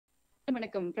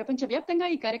వణకం. ప్రపంచ వ్యాప్తంగా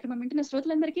ఈ కార్యక్రమం వింటున్న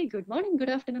శ్రోతలందరికీ good morning,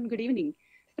 good afternoon, good evening.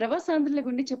 ప్రవాసాంధ్రుల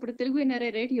గుండె చెప్పుడు తెలుగు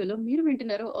ఎన్ఆర్ఐ రేడియోలో మీరు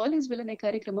వింటున్నారు ఆల్ ఈజ్ వెల్ అనే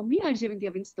కార్యక్రమం మీ ఆర్జే వింధ్య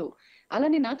విన్స్ తో.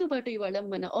 అలానే నాతో పాటు ఇవాళ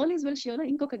మన ఆల్ ఈజ్ వెల్ షోలో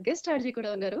ఇంకొక గెస్ట్ ఆర్జే కూడా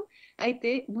ఉన్నారు.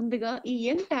 అయితే ముందుగా ఈ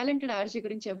యంగ్ టాలెంటెడ్ ఆర్జే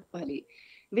గురించి చెప్పాలి.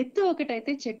 విత్తు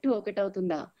ఒకటైతే చెట్టు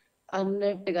ఒకటవుతుందా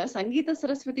అన్నట్టుగా సంగీత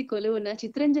సరస్వతి కొలువున్న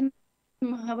చిత్రంజన్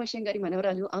మహాభాష్యం గారి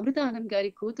మనవరాలు అమృత ఆనంద్ గారి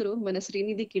కూతురు మన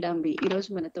శ్రీనిధి కిడాంబి ఈ రోజు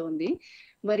మనతో ఉంది.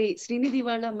 మరి శ్రీనిధి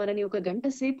వాళ్ళ మనని ఒక గంట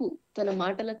సేపు తన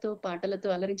మాటలతో పాటలతో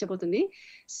అలరించబోతుంది.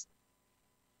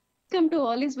 Welcome to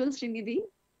all is well Srinidhi.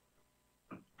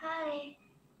 Hi,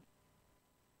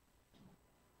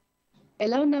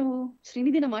 ఎలా ఉన్నావు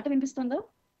శ్రీనిధి? నా మాట వినిపిస్తుందా?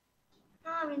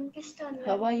 వినిపిస్తుంది.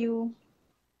 How are you?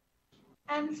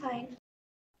 I'm fine.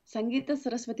 సంగీత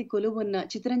సరస్వతి కొలువున్న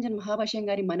చిత్రంజన్ మహాభాష్యం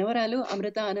గారి మనవరాలు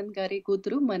అమృత ఆనంద్ గారి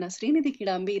కూతురు మన శ్రీనిధి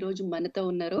కిడాంబి ఈ రోజు మనతో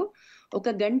ఉన్నారు. ఒక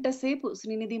గంట సేపు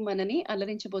శ్రీనిధి మనని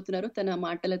అలరించబోతున్నారు తన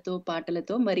మాటలతో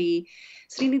పాటలతో. మరి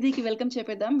శ్రీనిధికి వెల్కమ్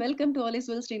చెప్పేద్దాం. Welcome to all is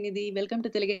well Srinidhi. Welcome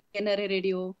to Telugu NRI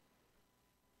radio.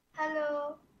 Hello.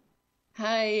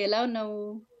 Hi, ఎలా ఉన్నావు?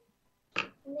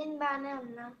 నేను బానే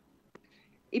ఉన్నా.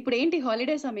 ఇప్పుడు ఏంటి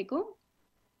హాలిడేసా మీకు?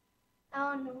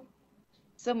 అవును.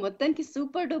 సో మొత్తానికి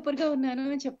సూపర్ డూపర్ గా ఉన్నాను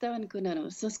అని చెప్తాం అనుకున్నాను.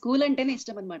 సో స్కూల్ అంటేనే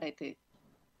ఇష్టం అనమాట. అయితే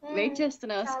వెయిట్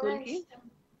చేస్తున్నావా స్కూల్ కి?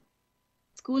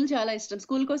 స్కూల్ చాలా ఇష్టం.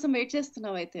 స్కూల్ కోసం వెయిట్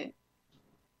చేస్తున్నావు అయితే?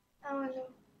 అవును.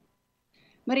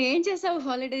 మరి ఏం చేసావు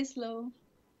హాలిడేస్ లో?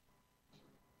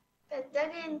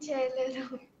 పెద్దగా ఏం చేయలేదు.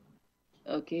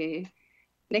 ఓకే,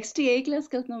 నెక్స్ట్ ఏ క్లాస్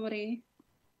కి వెళ్తున్నావు మరి?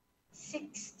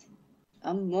 6th.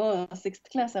 అమ్మో, 6th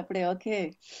క్లాస్ అప్పుడే. Okay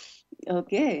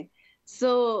okay. సో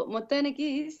మొత్తానికి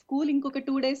స్కూల్ ఇంకొక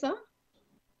 2 డేసా?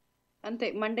 అంతే,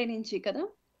 మండే నుంచి కదా?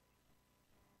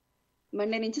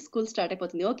 మండే నుంచి స్కూల్ స్టార్ట్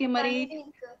అయిపోతుంది. ఓకే, మరి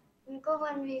ఇంకో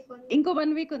 1 వీక్ ఉంది. ఇంకో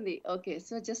 1 వీక్ ఉంది. Okay,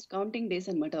 so just counting days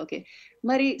అన్నమాట. ఓకే,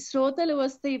 మరి శ్రోతలు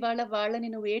వస్తే ఇవాళ వాళ్ళని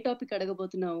నువ్వు ఏ topic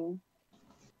అడగబోతున్నావు?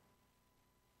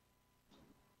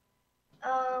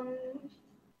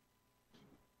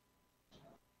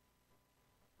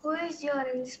 Who is your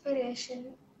inspiration?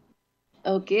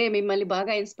 Okay, మిమ్మల్ని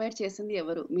బాగా ఇన్స్పైర్ చేసింది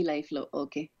ఎవరు మీ లైఫ్ లో?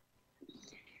 Okay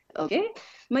okay.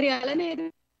 మరి అలానే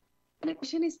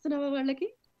క్వశ్చన్ ఇస్తున్నావా వాళ్ళకి?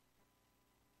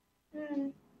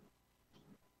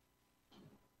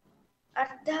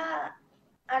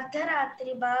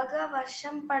 అర్ధరాత్రి బాగా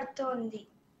వర్షం పడుతోంది.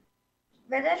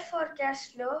 వెదర్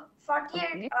ఫోర్కాస్ట్ లో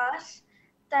 48 అవర్స్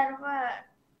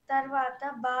తర్వాత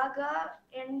బాగా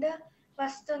ఎండ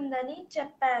వస్తుందని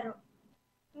చెప్పారు.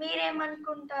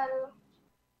 మీరేమనుకుంటారు?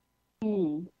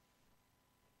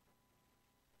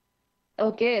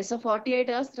 ఓకే, సో 48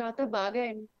 అవర్స్ తర్వాత బాగా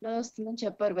ఎండ వస్తుందని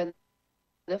చెప్పారు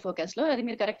వెదర్ ఫోర్కాస్ట్ లో. అది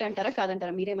మీరు కరెక్ట్ అంటారా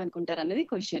కాదంటారా? మీరేమనుకుంటారు అన్నది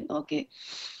క్వశ్చన్. ఓకే,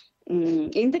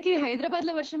 ఇంతకీ హైదరాబాద్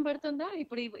లో వర్షం పడుతుందా?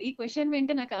 ఇప్పుడు ఈ క్వశ్చన్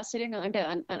వింటే నాకు ఆశ్చర్యంగా, అంటే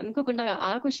అనుకోకుండా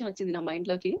ఆ క్వశ్చన్ వచ్చింది నా మైండ్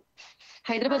లోకి.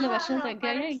 హైదరాబాద్ లో వర్షాలు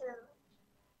తగ్గాయా?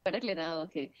 పడట్లేదా?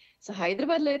 ఓకే, సో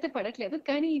హైదరాబాద్ లో అయితే పడట్లేదు,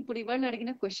 కానీ ఇప్పుడు ఇవాళ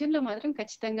అడిగిన క్వశ్చన్ లో మాత్రం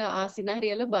ఖచ్చితంగా ఆ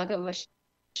సినారియోలో బాగా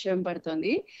వర్షం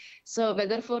పడుతుంది. సో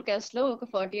వెదర్ ఫోర్కాస్ట్ లో ఒక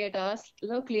 48 అవర్స్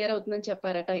లో క్లియర్ అవుతుందని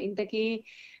చెప్పారట. ఇంతకీ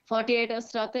 48 అవర్స్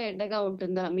తర్వాత ఎండగా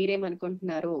ఉంటుందా?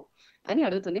 మీరేమనుకుంటున్నారు అని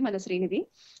అడుగుతుంది మన శ్రీనిధి.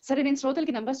 సరే, నేను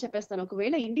శ్రోతలకి నంబర్స్ చెప్పేస్తాను.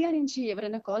 ఒకవేళ ఇండియా నుంచి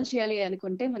ఎవరైనా కాల్ చేయాలి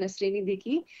అనుకుంటే మన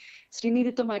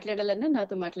శ్రీనిధితో మాట్లాడాలన్నా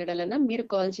నాతో మాట్లాడాలన్నా మీరు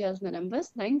కాల్ చేయాల్సిన నంబర్స్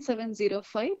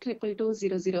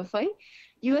 9705222005.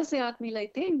 యుఎస్ఏ ఆత్మీయులు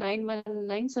అయితే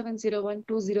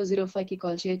 9197012005 కి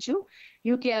కాల్ చేయొచ్చు.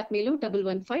 యూకే ఆత్మీయులు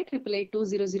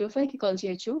 1158882005 కి కాల్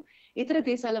చేయొచ్చు. ఇతర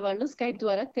దేశాల వాళ్ళు స్కైప్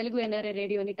ద్వారా తెలుగు ఎన్ఆర్ఐ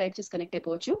రేడియోని టైప్ చేసి కనెక్ట్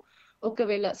అయిపోవచ్చు.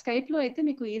 ఒకవేళ స్కైప్ లో అయితే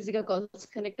మీకు ఈజీగా కాల్స్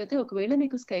కనెక్ట్ అవుతాయి. ఒకవేళ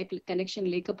మీకు స్కైప్ కనెక్షన్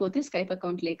లేకపోతే, స్కైప్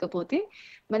అకౌంట్ లేకపోతే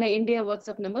మన ఇండియా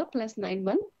వాట్సాప్ నంబర్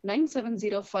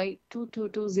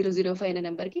 +919705222005 అనే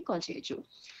నెంబర్ కి కాల్ చేయొచ్చు.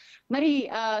 మరి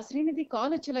శ్రీనిధి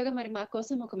కాల్ వచ్చేలాగా మరి మా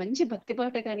కోసం ఒక మంచి భక్తి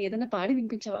పాట కానీ ఏదైనా పాడి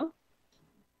వినిపించవా?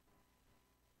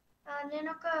 నేను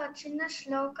ఒక చిన్న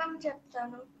శ్లోకం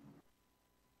చెప్తాను.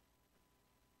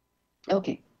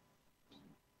 ఓకే.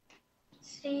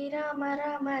 శ్రీరామ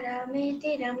రామ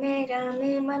రామేతి రమే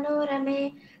రామే మనోరమే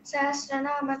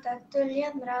సహస్రనామ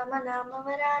తత్తుల్యం రామ నామ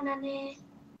వరాననే.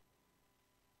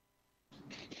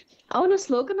 అవును,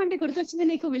 శ్లోకం అంటే గుర్తొచ్చింది.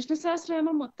 నీకు విష్ణు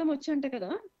సహస్రనామం మొత్తం వచ్చి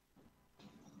కదా?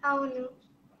 అవును.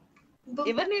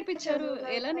 ఎవరు నేర్పించారు?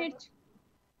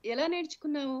 ఎలా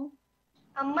నేర్చుకున్నావు?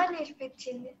 అమ్మ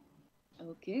నేర్పించింది.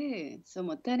 ఓకే, సో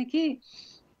మొత్తానికి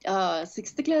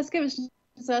 6th క్లాస్ కే విష్ణు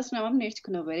సహస్రనామం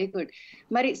నేర్చుకున్నావు. Very good.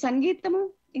 మరి సంగీతము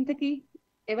ఇంతకీ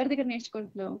ఎవరి దగ్గర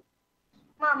నేర్చుకుంటున్నావు?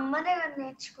 మా అమ్మ దగ్గర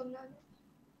నేర్చుకున్నాను.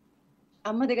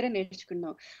 అమ్మ దగ్గర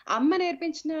నేర్చుకున్నావు. అమ్మ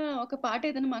నేర్పించిన ఒక పాట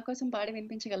ఏదైనా మా కోసం పాడి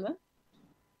వినిపించగలవా?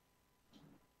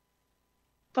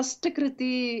 ఫస్ట్ కృతి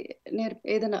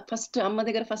ఏదైనా ఫస్ట్ అమ్మ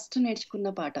దగ్గర ఫస్ట్ నేర్చుకున్న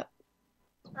పాట?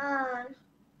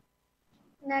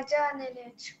 నజానే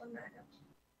నేర్చుకున్నాను.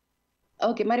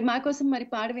 ఓకే, మరి మా కోసం మరి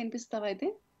పాడి వినిపిస్తావా అయితే?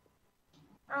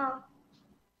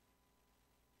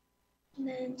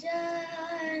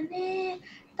 నజానే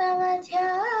తవ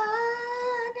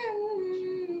ధ్యానం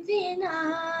వినా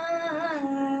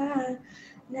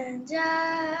నజానే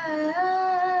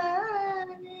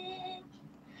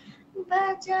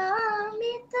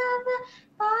భజామి తవ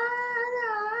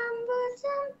పాదాంబుజం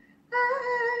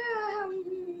అహం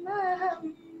అహం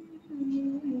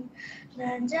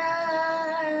నజానే.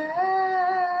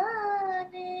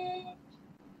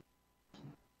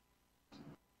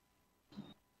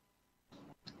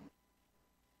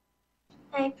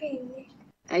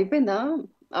 అయిపోయిందా?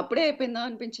 అప్పుడే అయిపోయిందా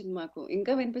అనిపించింది మాకు.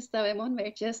 ఇంకా వినిపిస్తావేమో అని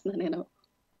వెయిట్ చేస్తున్నా నేను.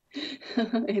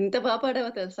 ఎంత బాగా పాడావో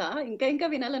తెలుసా, ఇంకా ఇంకా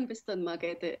వినాలనిపిస్తుంది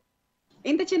మాకైతే.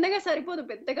 ఇంత చిన్నగా సరిపోదు,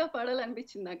 పెద్దగా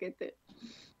పాడాలనిపించింది నాకైతే.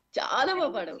 చాలా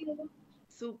బాగా పాడావు,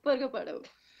 సూపర్ గా పాడావు.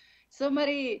 సో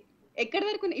మరి ఎక్కడి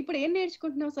వరకు ఇప్పుడు ఏం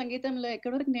నేర్చుకుంటున్నావు సంగీతంలో?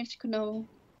 ఎక్కడి వరకు నేర్చుకున్నావు?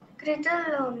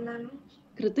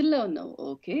 కృతుల్లో ఉన్నావు.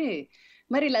 ఓకే,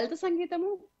 మరి లలిత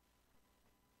సంగీతము?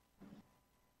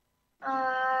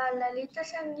 లలిత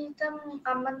సంగీతం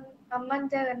అమ్మ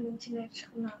దగ్గర నుంచి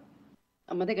నేర్చుకున్నాను.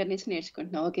 అమ్మ దగ్గర నుంచి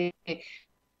నేర్చుకుంటున్నావు. ఓకే,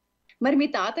 మరి మీ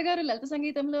తాతగారు లలిత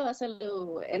సంగీతంలో అసలు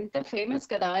ఎంత ఫేమస్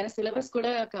కదా, ఆయన సిలబస్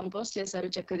కూడా కంపోజ్ చేశారు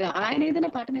చక్కగా. ఆయన ఏదైనా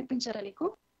పాట నేర్పించారా నీకు?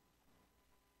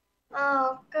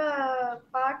 ఒక్క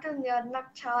పాట ఉంది, అది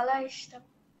నాకు చాలా ఇష్టం.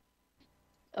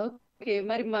 ఓకే,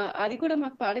 మరి అది కూడా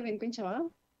మాకు పాడి వినిపించవా?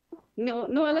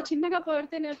 నువ్వు అలా చిన్నగా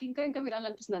పాడితే నాకు ఇంకా ఇంకా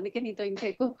వినాలనిపిస్తుంది, అందుకే నీతో ఇంకా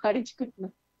ఎక్కువ పాడించుకుంటున్నా.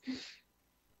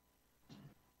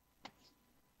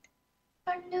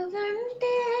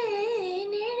 పండుగంటే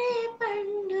నేడే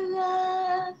పండుగ,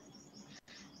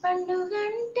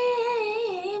 పండుగంటే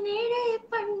నేడే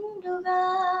పండుగ,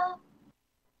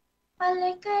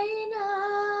 పల్లెకైనా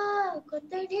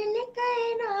కొత్త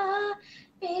ఢిల్లీకైనా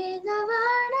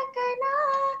పేదవాడకైనా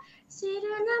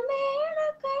సిరుల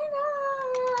మేడకైనా,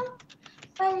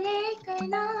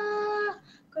 పల్లెకైనా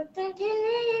కొత్త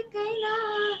ఢిల్లీకైనా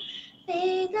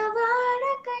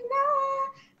పేదవాడకైనా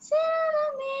సిరుల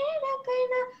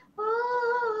మేడకైనా, ఓ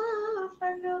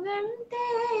పండుగంటే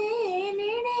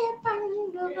నేడే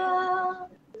పండుగ.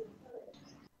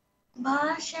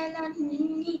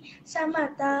 భాషలన్నీ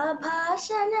సమతా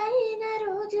భాషలైన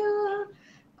రోజు,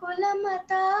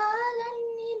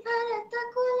 కులమతాలన్నీ భరత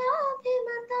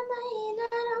కులాభిమతమైన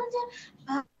రోజు,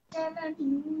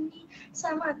 భాషలన్నీ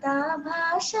సమతా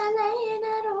భాషలైన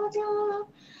రోజు,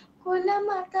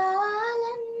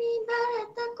 కులమతాలన్నీ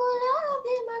భరత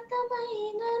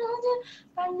కులాభిమతమైన రోజు,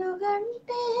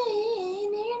 పండుగంటే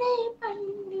నేడే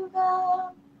పండుగ.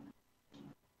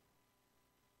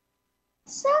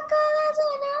 సకల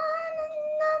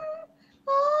జనానందం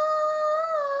ఓ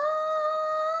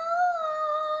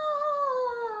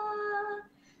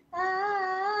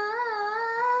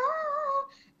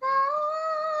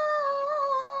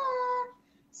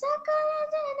సకల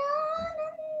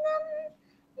జనానందం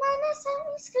మన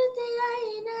సంస్కృతి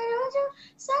అయిన రోజు,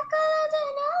 సకల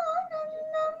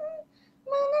జనానందం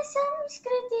మన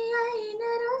సంస్కృతి అయిన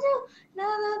రోజు,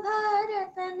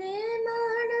 నవభారత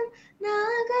నిర్మాణం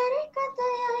నాగరికత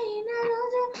అయిన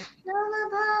రోజు,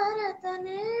 నవభారత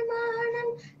నిర్మాణం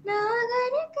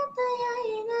నాగరికత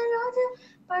అయిన రోజు,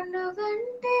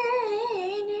 పండుగంటే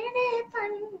నేడే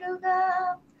పండుగ,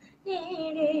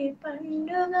 నేడే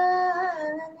పండుగ,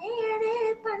 నేడే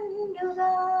పండుగ,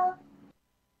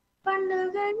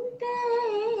 పండుగంటే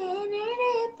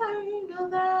నేడే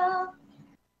పండుగ,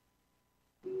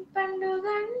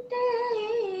 పండుగంటే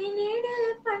నేడే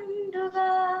పండుగ.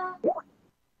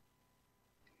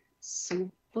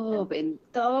 సూపర్,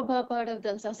 ఎంత బాగా పాడావు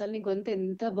తెలుసా. అసలు నీ గొంతు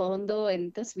ఎంత బాగుందో,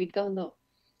 ఎంత స్వీట్ గా ఉందో.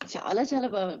 చాలా చాలా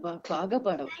బాగా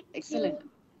పాడావు, ఎక్సలెంట్.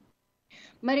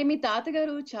 మరి మీ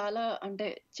తాతగారు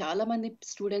చాలా మంది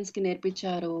స్టూడెంట్స్ కి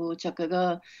నేర్పించారు చక్కగా.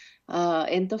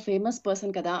 ఎంతో ఫేమస్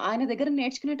పర్సన్ కదా, ఆయన దగ్గర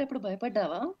నేర్చుకునేటప్పుడు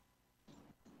భయపడ్డావా?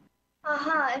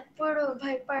 ఎప్పుడు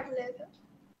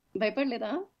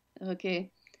భయపడలేదా? ఓకే,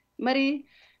 మరి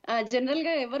జనరల్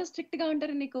గా ఎవరు స్ట్రిక్ట్ గా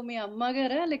ఉంటారు నీకు, మీ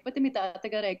అమ్మగారా లేకపోతే మీ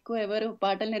తాతగారా? ఎక్కువ ఎవరు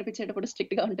పాటలు నేర్పించేటప్పుడు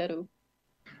స్ట్రిక్ట్ గా ఉంటారు?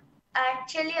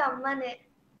 యాక్చువల్లీ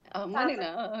అమ్మనేనా?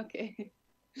 ఓకే,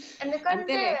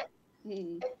 ఎందుకంటే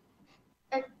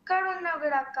ఎక్కడున్నా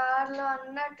కూడా, కార్ లో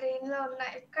అన్నా ట్రైన్ లో ఉన్నా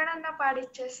ఎక్కడన్నా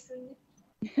పాడిచ్చేస్తుంది.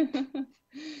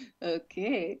 ఓకే,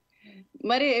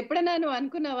 మరి ఎప్పుడైనా నువ్వు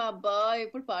అనుకున్నావా, అబ్బా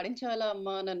ఎప్పుడు పాడించాలా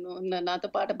అమ్మా నన్ను, నాతో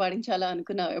పాట పాడించాలా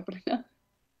అనుకున్నావా ఎప్పుడైనా?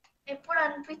 ఎప్పుడు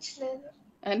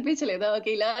అనిపించలేదా? ఓకే,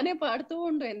 ఇలానే పాడుతూ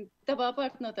ఉండు, ఎంత బాగా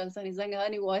పాడుతున్నావు తెలుసా. నిజంగా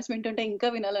నీ వాయిస్ వింటుంటే ఇంకా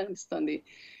వినాలనిపిస్తుంది.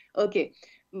 ఓకే,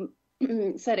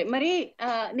 సరే మరి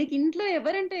నీకు ఇంట్లో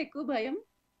ఎవరంటే ఎక్కువ భయం?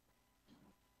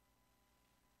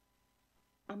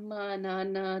 అమ్మ,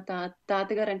 నాన్న,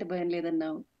 తాతగారు అంటే భయం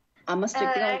లేదన్నావు. అమ్మ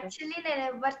స్ట్రిక్ట్ గా ఉంటారు. యాక్చువల్లీ నేను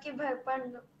ఎవరికి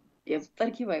భయపడను.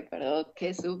 ఎవ్వరికి భయపడ. Okay,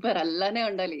 super. అల్లానే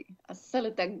ఉండాలి, అస్సలు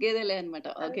తగ్గేదేలే అనమాట.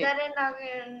 ఓకే. అందరే నాకు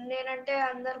నేనంటే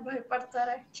అందరు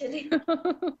భయపడతారు యాక్చువల్లీ.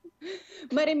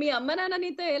 మరి మీ అమ్మ నాన్న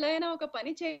నీతో ఎలా అయినా ఒక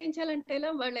పని చేయించాలంటే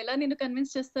ఎలా, వాళ్ళు ఎలా నిన్ను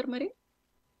కన్విన్స్ చేస్తారు మరి?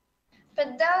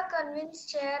 పెద్దగా కన్విన్స్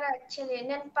చేయరు యాక్చువల్లీ.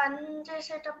 నేను పని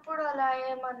చేసేటప్పుడు అలా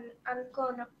ఏమని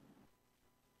అనుకోను.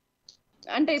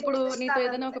 అంటే ఇప్పుడు నీతో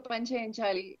ఏదైనా ఒక పని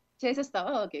చేయించాలి,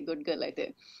 చేసేస్తావా? ఓకే, గుడ్ గర్ల్ అయితే.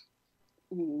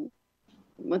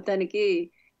 మొత్తానికి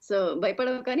సో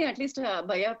భయపడవు, కానీ అట్లీస్ట్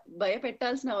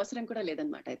భయపెట్టాల్సిన అవసరం కూడా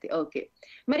లేదనమాట అయితే. ఓకే,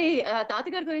 మరి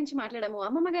తాతగారి గురించి మాట్లాడాము,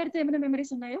 అమ్మమ్మ గారితో ఏమైనా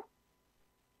మెమరీస్ ఉన్నాయా?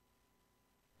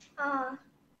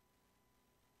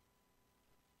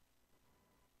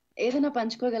 ఏదైనా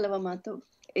పంచుకోగలవా మాతో?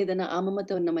 ఏదైనా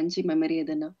అమ్మమ్మతో ఉన్న మంచి మెమరీ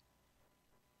ఏదైనా?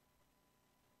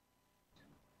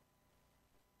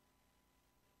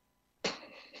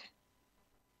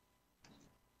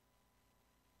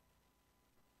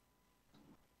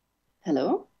 హలో.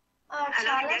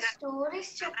 చాలా స్టోరీస్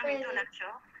చెప్పేది.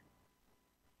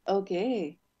 ఓకే,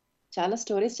 చాలా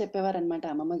స్టోరీస్ చెప్పేవారనమాట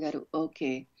అమ్మమ్మ గారు.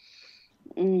 ఓకే,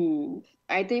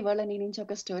 అయితే ఇవాళ నీ నుంచి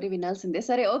ఒక స్టోరీ వినాల్సిందే.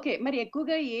 సరే, ఓకే. మరి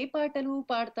ఎక్కువగా ఏ పాటలు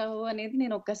పాడతావు అనేది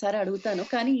నేను ఒక్కసారి అడుగుతాను,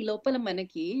 కానీ ఈ లోపల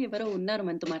మనకి ఎవరో ఉన్నారు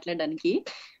మనతో మాట్లాడడానికి.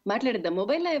 మాట్లాడిద్దాం.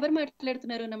 మొబైల్లో ఎవరు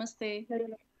మాట్లాడుతున్నారు? నమస్తే.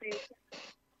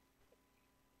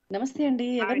 నమస్తే అండి,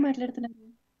 ఎవరు మాట్లాడుతున్నారు?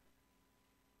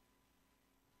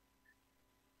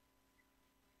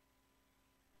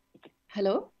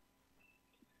 హలో.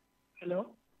 హలో,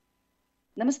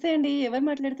 నమస్తే అండి, ఎవరు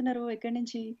మాట్లాడుతున్నారు? ఎక్కడి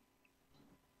నుంచి?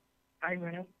 Hi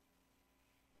madam.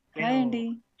 హాయ్ అండి.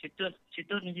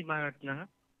 చిత్తూరు నుంచి మాట్లాడుతున్నాను.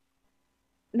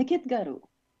 నిఖిత్ గారు.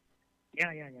 యా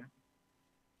యా యా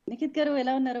నిఖిత్ గారు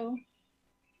ఎలా ఉన్నారు?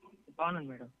 బాగున్నాను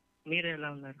మేడం, మీరు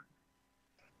ఎలా ఉన్నారు?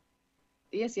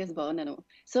 ఎస్ బాగున్నాను.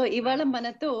 సో ఇవాళ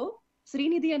మనతో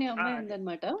శ్రీనిధి అనే అమ్మాయి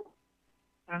ఉందన్నమాట.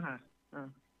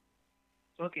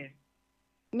 ఓకే.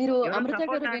 మీరు అమృత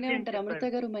గారు వినే ఉంటారు. అమృత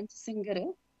గారు మంచి సింగర్.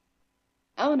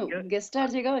 అవును, గెస్ట్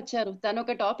ఆర్జేగా వచ్చారు. తను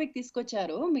ఒక టాపిక్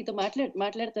తీసుకొచ్చారు, మీతో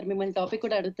మాట్లాడతారు. మిమ్మల్ని టాపిక్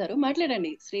కూడా అడుగుతారు.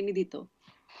 మాట్లాడండి శ్రీనిధితో.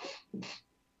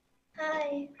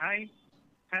 హాయ్. హాయ్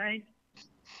హాయ్,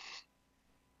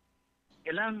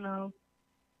 ఎలా ఉన్నావు?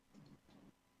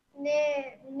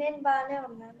 నేను బాగానే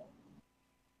ఉన్నాను.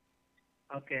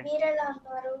 ఓకే, మీరు ఎలా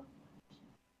ఉన్నారు?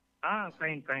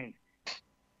 Fine fine.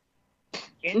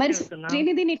 మరి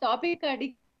శ్రీనిధి నీ టాపిక్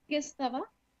అడిగేస్తావా?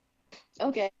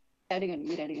 ఓకే, అడగండి,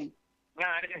 మీరు అడగండి.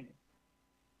 అడగండి.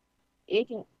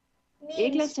 ఏ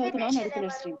క్లాస్ చదువుతున్నావు అని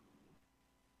అడుగుతున్నారు శ్రీ.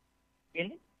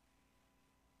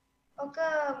 ఒక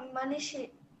మనిషి,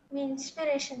 మీ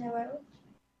ఇన్స్పిరేషన్ ఎవరు?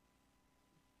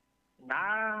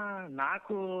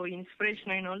 నాకు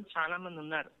ఇన్స్పిరేషన్ అయిన వాళ్ళు చాలా మంది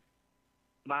ఉన్నారు.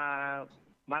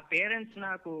 మా పేరెంట్స్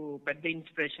నాకు పెద్ద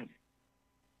ఇన్స్పిరేషన్.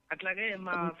 అట్లాగే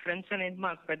మా ఫ్రెండ్స్ అనేది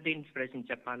మాకు పెద్ద ఇన్స్పిరేషన్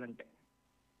చెప్పాలంటే.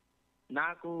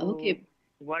 నాకు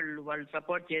వాళ్ళు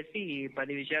సపోర్ట్ చేసి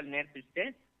 10 విషయాలు నేర్పిస్తే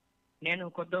నేను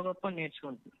కొద్ది గొప్ప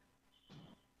నేర్చుకుంటున్నాను.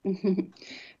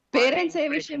 పేరెంట్స్ ఏ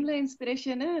విషయంలో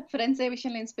ఇన్స్పిరేషన్, ఫ్రెండ్స్ ఏ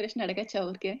విషయంలో ఇన్స్పిరేషన్ అడగచ్చా?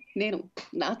 ఊరికే నేను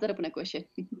నా తరపున క్వశ్చన్.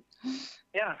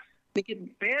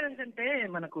 పేరెంట్స్ అంటే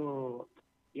మనకు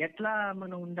ఎట్లా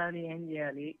మనం ఉండాలి, ఏం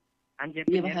చేయాలి అని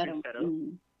చెప్పి నేర్పిస్తారు.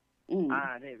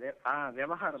 అదే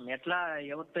వ్యవహారం, ఎట్లా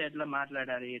ఎవరితో ఎట్లా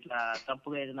మాట్లాడాలి, ఇట్లా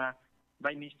తప్పుగా ఏదైనా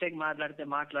బై మిస్టేక్ మాట్లాడితే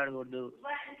మాట్లాడకూడదు,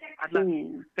 అట్లా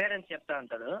పేరెంట్స్ చెప్తా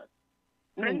ఉంటారు.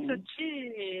 ఫ్రెండ్స్ వచ్చి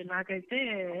నాకైతే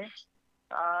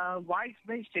వాయిస్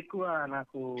బేస్డ్ ఎక్కువ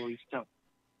నాకు ఇష్టం.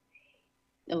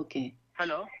 ఓకే.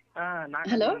 హలో,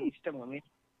 నాకు ఇష్టము.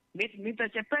 మీతో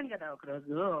చెప్పాను కదా ఒక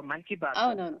రోజు మన్ కీ బాత్.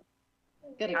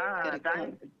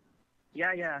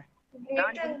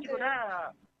 దాని గురించి కూడా.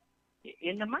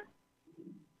 ఏంటమ్మా?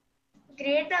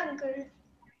 Great uncle.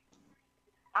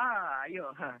 అయ్యో,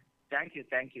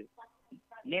 థ్యాంక్ యూ.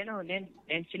 నేను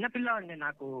చిన్నపిల్లవాడిని,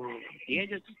 నాకు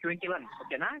ఏజ్ వచ్చి 21.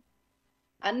 ఓకేనా?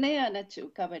 అన్నయ్య అనొచ్చు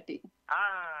కాబట్టి.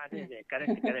 అదే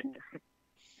కరెక్ట్.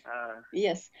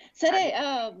 ఎస్. సరే,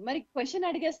 మరి క్వశ్చన్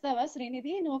అడిగేస్తావా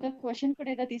శ్రీనిధి? నువ్వు ఒక క్వశ్చన్ కూడా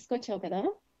ఏదో తీసుకొచ్చావు కదా?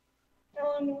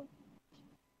 అవును,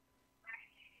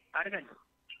 అడగండి.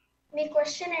 మీ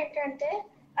క్వశ్చన్ ఏంటంటే,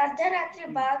 అర్ధరాత్రి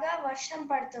బాగా వర్షం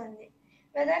పడుతుంది.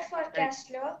 వెదర్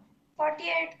ఫోర్కాస్ట్ లో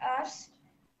 48 hours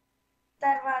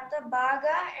తర్వాత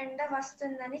బాగా ఎండ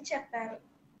వస్తుందని చెప్పారు.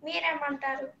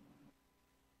 మీరేమంటారు?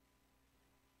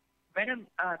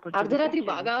 అర్ధరాత్రి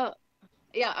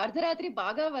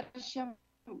బాగా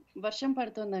వర్షం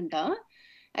పడుతుందంట.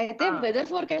 అయితే వెదర్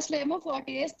ఫోర్కాస్ట్ లో ఏమో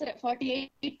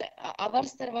 48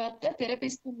 అవర్స్ తర్వాత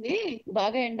తెరపిస్తుంది,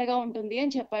 బాగా ఎండగా ఉంటుంది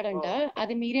అని చెప్పాడంట.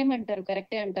 అది మీరేమంటారు,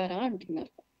 కరెక్టే అంటారా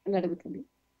అంటున్నారు అని అడుగుతుంది.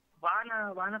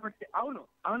 వాన పడితే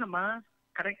అవునమ్మా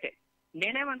కరెక్టే.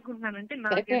 నేనేమనుకుంటున్నానంటే నా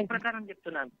Correct. గెస్ ప్రకారం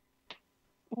చెప్తున్నాను.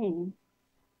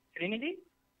 శ్రీనిధి,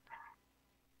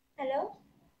 హలో,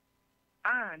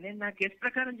 నేను నా గెస్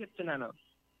ప్రకారం చెప్తున్నాను,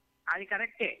 అది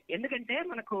కరెక్టే. ఎందుకంటే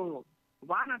మనకు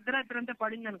వాన అర్ధరాత్రి అంతా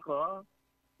పడింది అనుకో,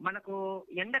 మనకు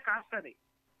ఎండ కాస్తుంది.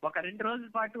 ఒక 2 రోజుల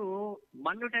పాటు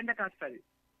మన్నుట ఎండ కాస్తుంది.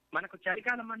 మనకు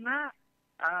చలికాలం అన్నా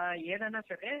ఏదైనా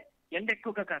సరే ఎండ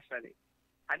ఎక్కువగా కాస్తుంది.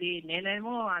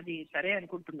 నేనేమో అది సరే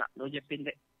అనుకుంటున్నా, నువ్వు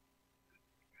చెప్పిందే.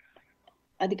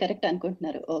 అది కరెక్ట్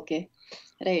అనుకుంటున్నారు. Okay,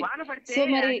 right. వాన పడితే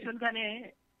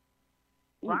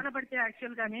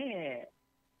యాక్చువల్ గానే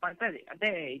పడుతుంది, అంటే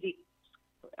ఇది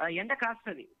ఎండ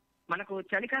కాస్తుంది. మనకు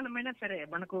చలికాలం అయినా సరే,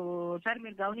 మనకు ఒకసారి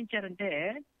మీరు గమనించారంటే,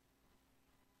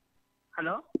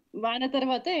 హలో, వాన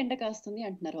తర్వాత ఎండ కాస్తుంది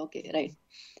అంటున్నారు. Okay, right,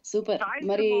 super.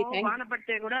 మరి వాన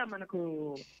పడితే కూడా మనకు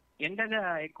ఎండగా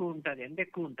ఎక్కువ ఉంటది, ఎండ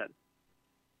ఎక్కువ ఉంటది.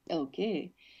 ఓకే,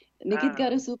 నిఖిత్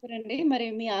గారు సూపర్ అండి. మరి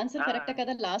మీ ఆన్సర్ కరెక్ట్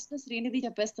కదా, లాస్ట్ లో శ్రీనిధి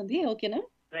చెప్పేస్తుంది. ఓకేనా?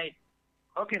 రైట్,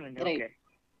 ఓకేనండి. ఓకే,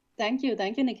 థ్యాంక్ యూ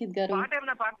నిఖిత్ గారు. పాట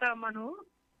ఏమైనా పాడతావమ్మా నువ్వు?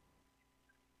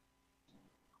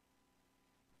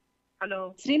 హలో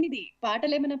శ్రీనిధి,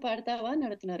 పాటలు ఏమైనా పాడతావా అని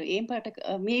అడుగుతున్నారు. ఏం పాట,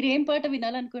 మీరేం పాట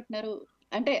వినాలనుకుంటున్నారు?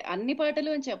 అంటే అన్ని పాటలు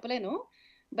అని చెప్పలేను,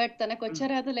 బట్ తనకు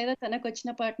వచ్చారాదా లేదా తనకు వచ్చిన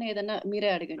పాటను ఏదన్నా మీరే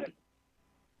అడగండి.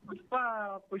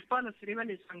 పుష్పాల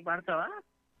శ్రీవల్లి సాంగ్ పాడతావా?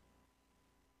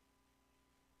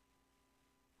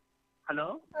 హలో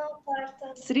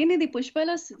శ్రీనిధి, పుష్పాల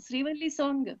శ్రీవల్లి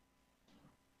సాంగ్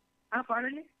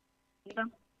పాడండి.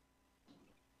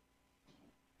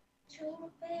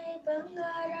 చూపే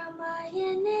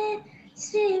బంగారమాయనే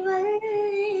శ్రీవల్లి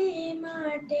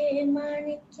మాటే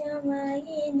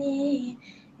మాణిక్యమాయనే,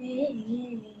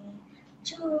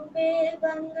 చూపే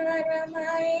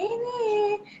బంగారమాయనే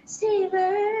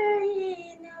శ్రీవల్లి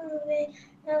నవ్వే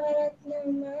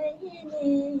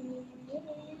నవరత్నమాయనే.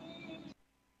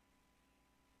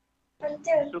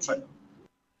 అంతే. సూపర్,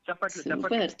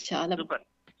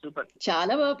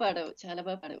 చాలా బాగా పాడావు, చాలా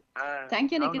బాగా పాడావు.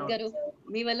 థ్యాంక్ యూ నిఖిత్ గారు,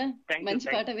 మీ వల్ల మంచి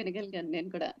పాట వినగలిగాను నేను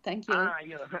కూడా. Thank you.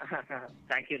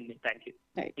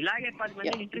 ఇలాగే 10 మంది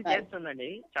ఇంటర్వ్యూ చేస్తుందండి,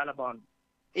 చాలా బాగుంది.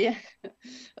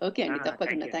 ఓకే అండి,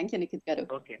 తప్పకుండా. థ్యాంక్ యూ నిఖిత్ గారు.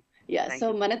 సో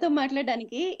మనతో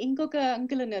మాట్లాడడానికి ఇంకొక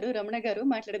అంకుల్ ఉన్నారు, రమణ గారు.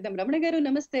 మాట్లాడదాం. రమణ గారు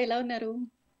నమస్తే, ఎలా ఉన్నారు?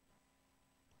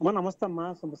 నమస్తే అమ్మా,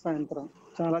 శుభ సాయంత్రం.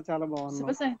 చాలా చాలా బాగుంది.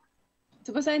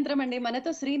 శుభ సాయంత్రం అండి.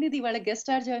 మనతో శ్రీనిధి, వాళ్ళ గెస్ట్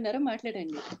స్టార్ ఉన్నారు,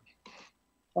 మాట్లాడండి.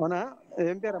 అవునా,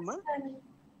 ఏం పేరమ్మా?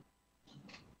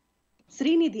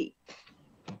 శ్రీనిధి.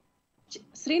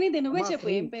 శ్రీనిధి, నువ్వే చెప్పు,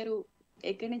 ఏం పేరు,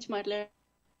 ఎక్కడి నుంచి మాట్లాడ?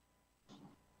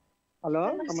 హలో,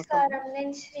 నమస్కారం,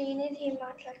 నేను శ్రీనిధి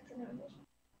మాట్లాడుతున్నాను.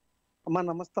 అమ్మా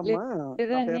నమస్తే అమ్మా.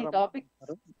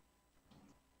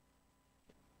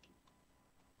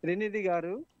 శ్రీనిధి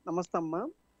గారు నమస్తే అమ్మా,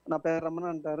 నా పేరు రమణ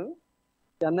అంటారు.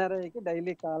 ఎన్ఆర్ఐకి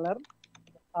daily caller,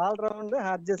 all round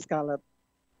urges caller.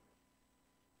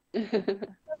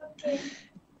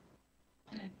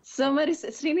 So మరి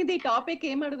శ్రీనిధి, టాపిక్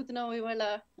ఏం అడుగుతున్నావు ఇవాళ?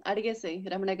 అడిగేసాయి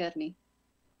రమణ గారిని.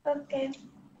 ఓకే,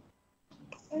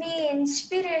 మీ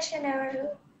ఇన్స్పిరేషన్ ఎవరు?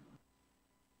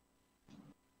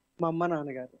 మా అమ్మ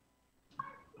నాన్నగారు.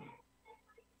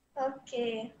 ఓకే,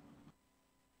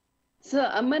 సో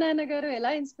అమ్మ నాన్నగారు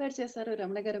ఎలా ఇన్స్పైర్ చేశారు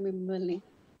రమణ గారు మిమ్మల్ని?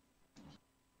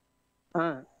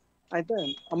 అయితే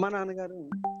అమ్మ నాన్నగారు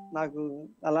నాకు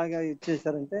అలాగా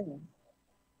ఇచ్చేసారంటే,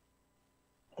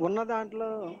 ఉన్న దాంట్లో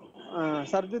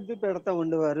సరిదిద్ది పెడతా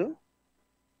ఉండేవారు.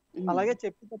 అలాగే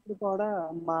చెప్పేటప్పుడు కూడా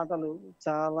మాటలు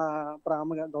చాలా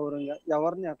ప్రేమగా, గౌరవంగా,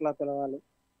 ఎవరిని ఎట్లా పిలవాలి,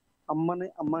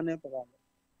 అమ్మనే పిలవాలి,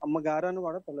 అమ్మగారు అని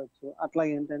కూడా పిలవచ్చు. అట్లా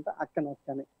ఏంటంటే అక్కని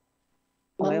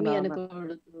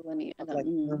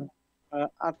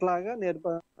అట్లాగా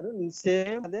నేర్పారు.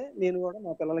 సేమ్ అదే నేను కూడా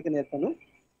మా పిల్లలకి నేర్పాను.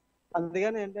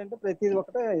 అందుకని ఏంటంటే ప్రతి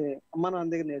ఒక్కటే అమ్మ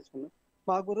నాన్న దగ్గర నేర్చుకున్నాను.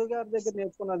 మా గురువు గారి దగ్గర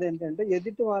నేర్చుకున్నది ఏంటంటే,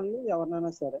 ఎదుటి వాళ్ళు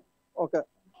ఎవరినైనా సరే, ఒక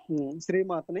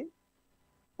శ్రీమాతని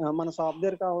మన షాప్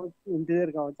దగ్గర కావచ్చు, ఇంటి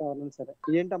దగ్గర కావచ్చు, ఎవరైనా సరే,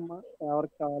 ఏంటమ్మా,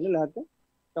 ఎవరికి కావాలి, లేకపోతే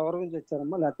ఎవరి గురించి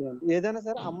వచ్చారమ్మా, లేకపోతే ఏదైనా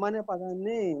సరే అమ్మ అనే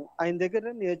పదాన్ని ఆయన దగ్గర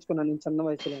నేర్చుకున్నాను. నేను చిన్న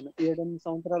వయసులోనే, 9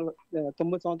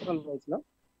 సంవత్సరాల వయసులో.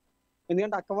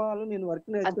 ఎందుకంటే అక్క వాళ్ళు నేను వర్క్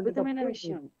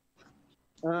నేర్చుకునేటప్పుడు,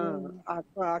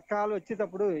 అక్క వాళ్ళు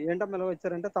వచ్చేటప్పుడు ఏంటమ్మా ఇలా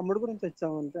వచ్చారంటే, తమ్ముడు గురించి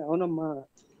వచ్చామంటే అవునమ్మా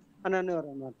అని అనేవారు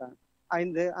అనమాట. ఆయన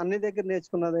అన్ని దగ్గర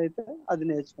నేర్చుకున్నది అయితే అది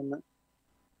నేర్చుకున్నా.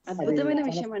 అద్భుతమైన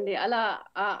విషయం అండి. అలా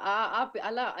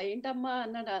అలా ఏంటమ్మా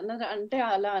అంటే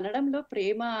అలా అనడంలో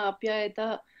ప్రేమ, ఆప్యాయత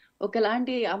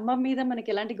ఒకలాంటి అమ్మ మీద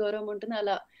మనకి ఎలాంటి గౌరవం ఉంటుందో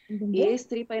అలా ఏ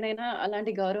స్త్రీ పైన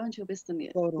అలాంటి గౌరవం చూపిస్తుంది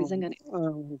నిజంగానే.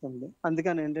 ఉంటుంది.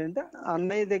 అందుకని ఏంటంటే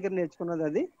అన్నయ్య దగ్గర నేర్చుకున్నది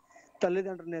అది,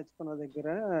 తల్లిదండ్రులు నేర్చుకున్న దగ్గర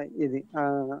ఇది.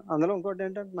 అందులో ఇంకోటి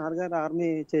ఏంటంటే నాన్నగారు ఆర్మీ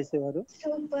చేసేవారు,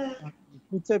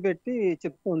 కూర్చోబెట్టి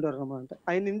చెప్తూ ఉంటారు అన్నమాట.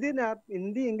 ఆయన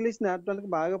హిందీ ఇంగ్లీష్ నేర్పడానికి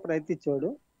బాగా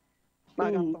ప్రయత్నించాడు.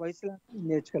 నాకు అంత వయసులో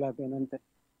నేర్చుకోలేకపోయాను అంతే.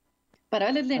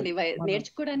 పర్వాలేదులేండి,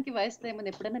 నేర్చుకోవడానికి వయసులో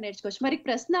ఏమన్నా ఎప్పుడైనా నేర్చుకోవచ్చు. మరి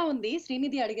ప్రశ్న ఉంది,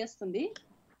 శ్రీనిధి అడిగేస్తుంది.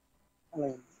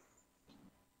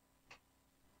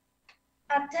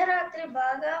 అర్ధరాత్రి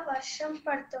బాగా వర్షం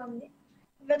పడుతోంది.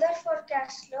 వెదర్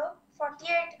ఫోర్కాస్ట్ లో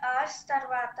 48 hours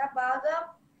తర్వాత బాగా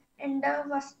ఎండ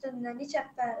వస్తుందని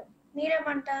చెప్పారు.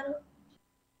 మీరేమంటారు?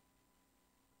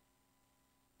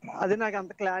 అది నాకు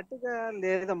అంత క్లారిటీగా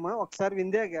లేదమ్మా, ఒకసారి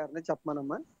వింధ్యా గారిని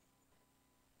చెప్పమనమ్మా.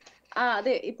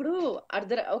 అదే ఇప్పుడు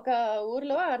ఒక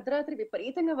ఊర్లో అర్ధరాత్రి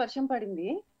విపరీతంగా వర్షం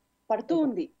పడుతూ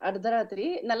ఉంది. అర్ధరాత్రి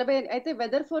 40 అయితే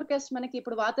వెదర్ ఫోర్కాస్ట్ మనకి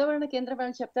ఇప్పుడు వాతావరణ కేంద్రం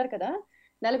వాళ్ళు చెప్తారు కదా,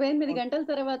 48 గంటల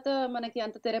తర్వాత మనకి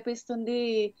అంత తెరపిస్తుంది,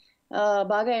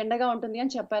 బాగా ఎండగా ఉంటుంది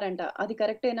అని చెప్పారంట. అది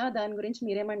కరెక్టేనా? దాని గురించి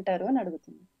మీరేమంటారు అని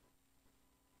అడుగుతుంది.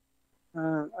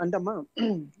 అంటే అమ్మా,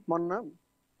 మొన్న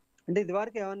అంటే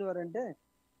ఇదివరకు ఏమనేవారంటే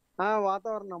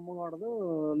వాతావరణం నమ్మకూడదు,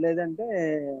 లేదంటే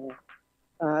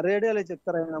రేడియోలో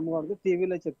చెప్తారు నమ్మకూడదు,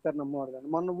 టీవీలో చెప్తారు నమ్మకూడదు అని.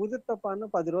 మొన్న ఉదిరి తుఫాను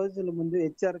 10 రోజుల ముందు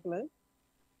హెచ్చరికలు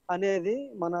అనేది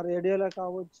మన రేడియోలో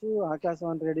కావచ్చు,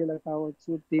 ఆకాశవాణి రేడియోలో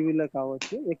కావచ్చు, టీవీలో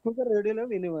కావచ్చు, ఎక్కువగా రేడియోలో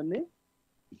వినేవాడిని.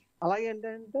 అలాగే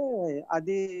ఏంటంటే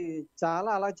అది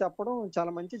చాలా అలా చెప్పడం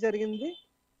చాలా మంచి జరిగింది.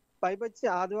 పైపచ్చి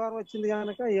ఆదివారం వచ్చింది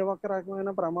కనుక ఏ ఒక్క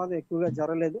రకమైన ప్రమాదం ఎక్కువగా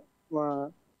జరగలేదు.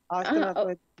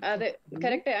 అదే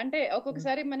కరెక్టే. అంటే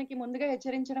ఒక్కొక్కసారి మనకి ముందుగా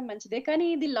హెచ్చరించడం మంచిదే, కానీ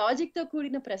ఇది లాజిక్ తో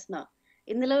కూడిన ప్రశ్న.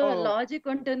 ఇందులో లాజిక్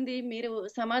ఉంటుంది, మీరు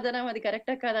సమాధానం అది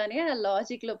కరెక్టా కదా అని ఆ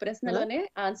లాజిక్ లో ప్రశ్నలోనే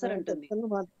ఆన్సర్ ఉంటుంది.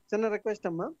 చిన్న రిక్వెస్ట్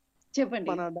అమ్మా, చెప్పండి.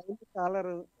 మన డైలీ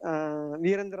కాలర్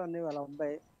వీరేంద్ర అనే వాళ్ళ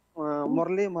అబ్బాయి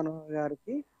మురళీ మనోహర్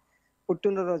గారికి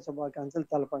పుట్టినరోజు శుభాకాంక్షలు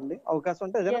తెలపండి. అవకాశం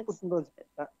ఉంటే ఏదైనా పుట్టినరోజు.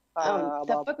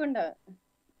 తప్పకుండా.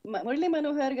 మురళీ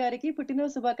మనోహర్ గారికి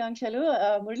పుట్టినరోజు శుభాకాంక్షలు.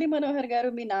 మురళీ మనోహర్ గారు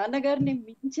మీ నాన్నగారిని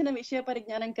మించిన విషయ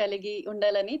పరిజ్ఞానం కలిగి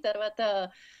ఉండాలని, తర్వాత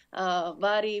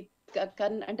వారి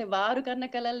అంటే వారు కన్న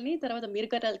కళల్ని, తర్వాత మీరు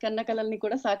కన్న కళల్ని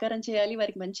కూడా సాకారం చేయాలి,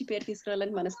 వారికి మంచి పేరు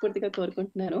తీసుకురావాలని మనస్ఫూర్తిగా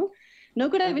కోరుకుంటున్నాను.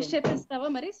 నువ్వు కూడా విష్ చెప్పేస్తావా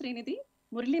మరి శ్రీనిధి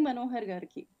మురళీ మనోహర్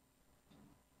గారికి?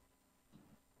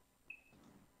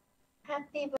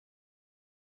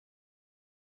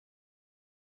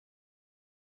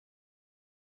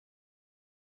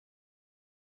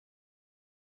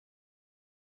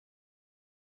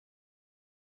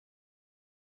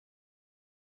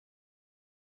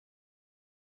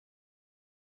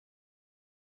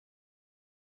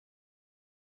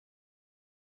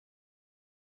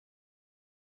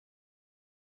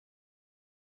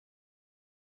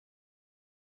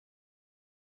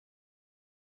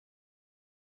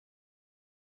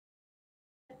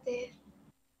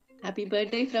 Happy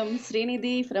birthday from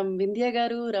Srinidhi, from Vindhya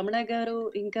గారు, రమణ గారు,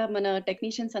 ఇంకా మన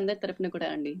టెక్నీషియన్స్ అందరి తరఫున కూడా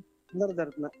అండి.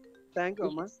 థ్యాంక్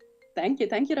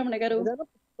యూ రమణ గారు.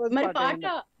 మరి పాట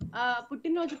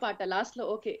పుట్టినరోజు పాట లాస్ట్ లో.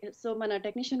 ఓకే, సో మన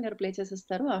టెక్నీషియన్ గారు ప్లే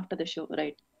చేసేస్తారు ఆఫ్టర్ ద షో,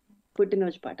 రైట్?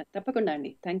 పుట్టినరోజు పాట తప్పకుండా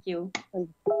అండి. థ్యాంక్ యూ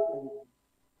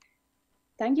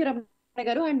రమణ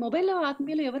గారు. అండ్ మొబైల్లో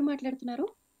ఆత్మీయులు ఎవరు మాట్లాడుతున్నారు?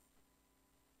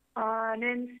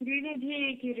 నేను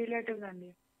శ్రీనిధికి రిలేటివ్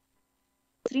అండి.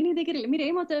 శ్రీనిధికి మీరు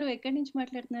ఏమవుతారు? ఎక్కడి నుంచి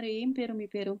మాట్లాడుతున్నారు? ఏం పేరు మీ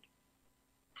పేరు?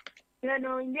 నేను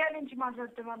ఇండియా నుంచి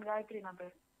మాట్లాడుతున్నాను. గాయత్రి నా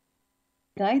పేరు.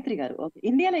 గాయత్రి గారు, ఓకే.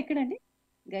 ఇండియాలో ఎక్కడండి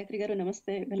గాయత్రి గారు?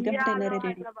 నమస్తే, welcome to NRI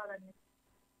radio.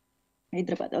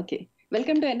 Hyderabad, okay.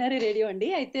 Welcome to NRI radio అండి.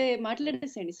 అయితే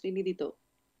మాట్లాడేసేయండి శ్రీనిధితో.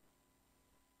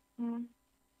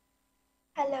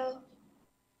 హలో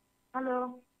హలో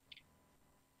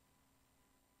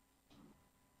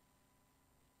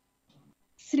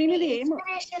శ్రీనిధి,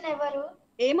 ఎవరు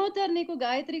ఏమవుతారు నీకు?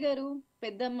 గాయత్రి గారు,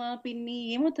 పెద్దమ్మ, పిన్ని,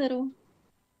 ఏమవుతారు?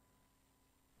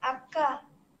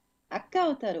 అక్క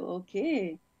అవుతారు. Okay,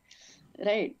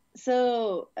 right. సో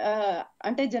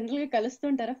అంటే జనరల్ గా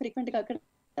కలుస్తుంటారా ఫ్రీక్వెంట్ గా? అక్కడ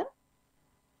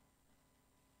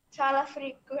చాలా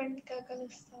ఫ్రీక్వెంట్ గా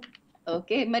కలుస్తాం.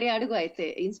 ఓకే, మరి అడుగు అయితే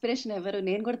ఇన్స్పిరేషన్ ఎవరు?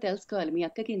 నేను కూడా తెలుసుకోవాలి, మీ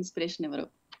అక్కకి ఇన్స్పిరేషన్ ఎవరు?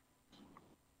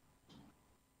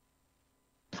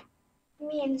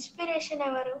 మీ ఇన్స్పిరేషన్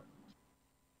ఎవరు?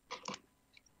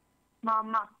 మా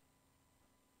అమ్మ.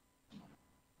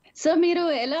 సో మీరు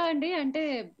ఎలా అండి, అంటే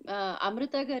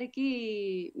అమృత గారికి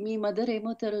మీ మదర్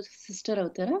ఏమవుతారు? సిస్టర్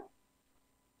అవుతారా?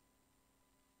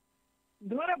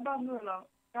 దూర బంధువులు,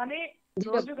 కానీ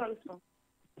రోజు కలుస్తాం.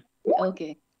 ఓకే,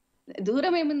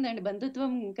 దూరం ఏముందండి,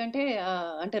 బంధుత్వం కంటే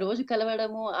అంటే రోజు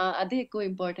కలవడము అదే ఎక్కువ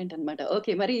ఇంపార్టెంట్ అన్నమాట.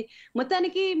 ఓకే, మరి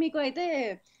మొత్తానికి మీకు అయితే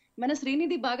మన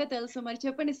శ్రీనిధి బాగా తెలుసు, మరి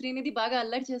చెప్పండి శ్రీనిధి బాగా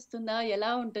అల్లరి చేస్తుందా, ఎలా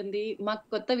ఉంటుంది? మాకు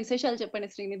కొత్త విశేషాలు చెప్పండి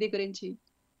శ్రీనిధి గురించి.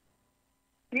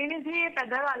 శ్రీనిధి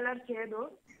పెద్దగా అల్లరి చేయదు,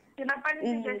 చిన్నప్పటి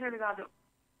నుంచి చేసేది కాదు.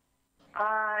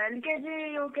 ఎల్కేజీ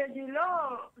యూకేజీలో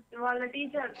వాళ్ళ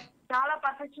టీచర్ చాలా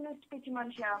పర్ఫెక్షనిస్ట్ పిచ్చి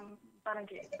మనిషి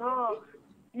తనకి. సో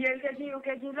ఎల్కేజీ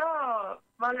యూకేజీలో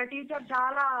వాళ్ళ టీచర్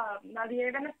చాలా, అది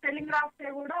ఏదైనా స్పెల్లింగ్ రాస్తే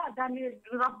కూడా దాన్ని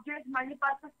రఫ్ చేసి మళ్ళీ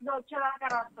పర్ఫెక్ట్ గా వచ్చేదాకా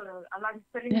రాస్తారు. అలాంటి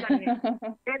స్పెల్లింగ్ అన్ని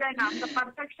ఏదైనా అంత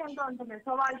పర్ఫెక్షన్ తో ఉంటుంది.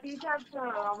 సో వాళ్ళ టీచర్స్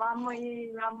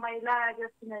అమ్మాయి ఇలా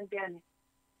చేస్తుందంటే అని.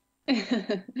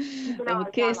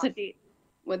 ఓకే,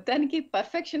 మొత్తానికి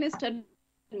పర్ఫెక్షనిస్ట్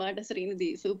అన్నమాట శ్రీనిధి.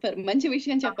 సూపర్, మంచి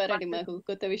విషయం చెప్పారండి మాకు,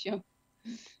 కొత్త విషయం.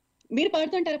 మీరు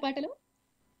పాడుతుంటారా పాటలు?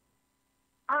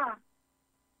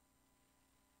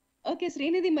 ఓకే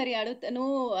శ్రీనిధి, మరి అడుగుతాను,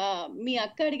 మీ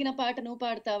అక్క అడిగిన పాట నువ్వు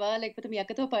పాడతావా లేకపోతే మీ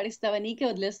అక్కతో పాడిస్తావా? నీకే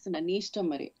వదిలేస్తున్నా, నీ ఇష్టం.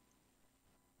 మరి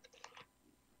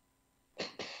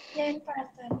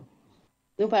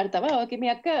నువ్వు పాడతావా? ఓకే, మీ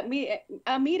అక్క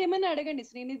మీరేమన్నా అడగండి,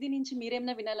 శ్రీనిధి నుంచి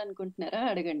మీరేమన్నా వినాలనుకుంటున్నారా?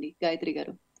 అడగండి గాయత్రి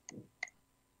గారు.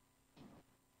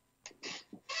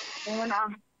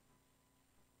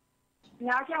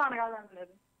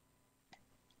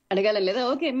 అడగాలని లేదా?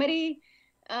 ఓకే, మరి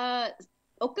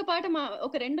ఒక్క పాట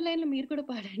ఒక 2 లైన్లు మీరు కూడా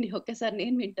పాడండి ఒక్కసారి,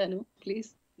 నేను వింటాను ప్లీజ్.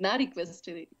 నా రిక్వెస్ట్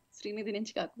ఇది, శ్రీనిధి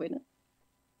నుంచి కాకపోయినా.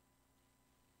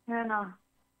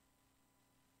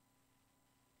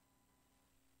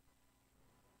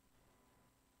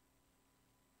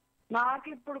 నాకు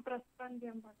ఇప్పుడు ప్రస్తుతానికి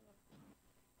ఏం పాట?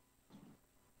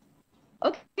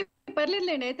 ఓకే,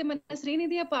 పర్లేదులేండి. అయితే మన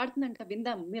శ్రీనిధి పాడుతుందంట,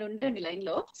 విందాం. మీరు ఉండండి లైన్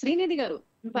లో. శ్రీనిధి గారు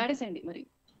పాడేసేయండి మరి.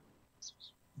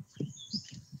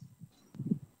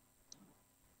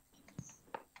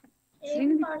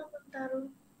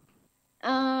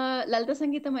 లలిత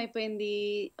సంగీతం అయిపోయింది.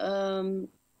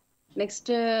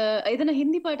 నెక్స్ట్ ఏదైనా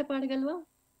హిందీ పాట పాడగలవా?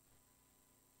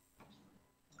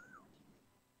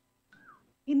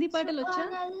 హిందీ పాటలు వచ్చా?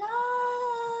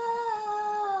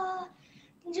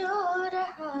 जो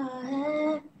रहा है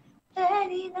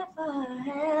तेरी दफा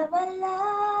है वल्ला,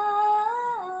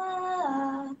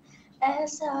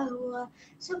 ऐसा हुआ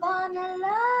सुभान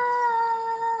अल्लाह,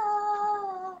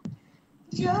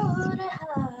 जो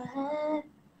रहा है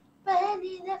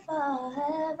पहली दफा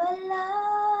है वल्ला,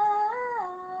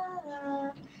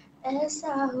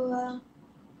 ऐसा हुआ.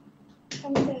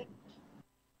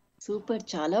 సూపర్,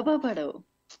 చాలా బాగా పాడావు.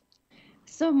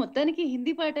 సో మొత్తానికి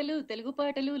హిందీ పాటలు, తెలుగు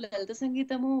పాటలు, లలిత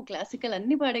సంగీతము, క్లాసికల్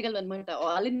అన్ని పాడగలవు అనమాట,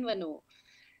 ఆల్ ఇన్ వన్.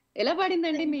 ఎలా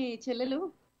పాడిందండి మీ చెల్లెలు?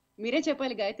 మీరే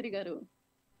చెప్పాలి గాయత్రి గారు.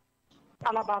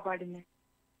 చాలా బాగా పాడింది.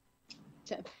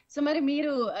 సో మరి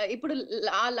మీరు ఇప్పుడు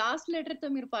ఆ లాస్ట్ లెటర్ తో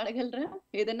మీరు పాడగలరా?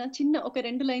 ఏదైనా చిన్న ఒక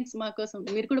 2 లైన్స్ మా కోసం.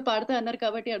 మీరు కూడా పాడతా అన్నారు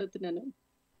కాబట్టి అడుగుతున్నాను.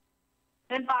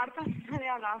 నేను పాడతాను,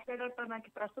 ఆ లాస్ట్ లెటర్ తో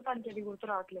నాకు ప్రస్తుతానికి అది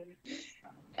గుర్తు రావట్లేదు.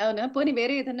 అవునా? పోనీ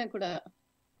వేరే ఏదన్నా కూడా.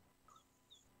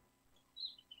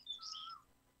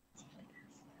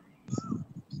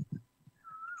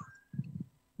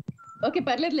 ఓకే,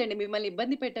 పర్లేదులేండి, మిమ్మల్ని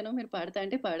ఇబ్బంది పెట్టాను. మీరు పాడతా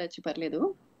అంటే పాడొచ్చు, పర్లేదు.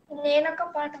 నేనొక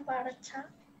పాట పాడొచ్చా?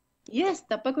 ఎస్,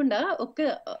 తప్పకుండా.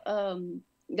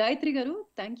 గాయత్రి గారు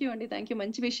థ్యాంక్ యూ అండి, థ్యాంక్ యూ.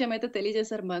 మంచి విషయం అయితే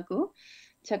తెలియజేశారు మాకు.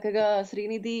 చక్కగా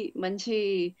శ్రీనిధి మంచి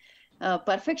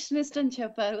పర్ఫెక్షనిస్ట్ అని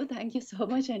చెప్పారు. థ్యాంక్ యూ సో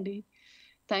మచ్ అండి.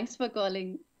 Thanks for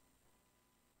calling.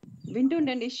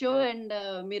 వింటుండండి show, and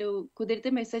మీరు కుదిరితే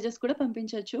మెసేజెస్ కూడా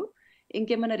పంపించవచ్చు.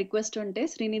 ఇంకేమైనా రిక్వెస్ట్ ఉంటే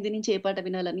శ్రీనిధి నుంచి ఏ పాట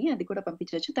వినాలని అది కూడా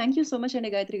పంపించవచ్చు. థ్యాంక్ యూ సో మచ్ అండి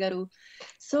గాయత్రి గారు.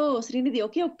 సో శ్రీనిధి,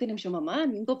 ఒక్క నిమిషం అమ్మా,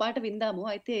 ఇంకో పాట విందాము.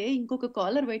 అయితే ఇంకొక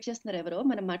కాలర్ వెయిట్ చేస్తున్నారు, ఎవరో,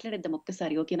 మనం మాట్లాడేద్దాం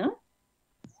ఒక్కసారి, ఓకేనా?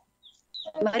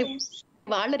 మరి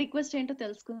వాళ్ళ రిక్వెస్ట్ ఏంటో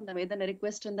తెలుసుకుందాం. ఏదైనా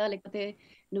రిక్వెస్ట్ ఉందా, లేకపోతే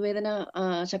నువ్వేదైనా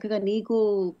చక్కగా నీకు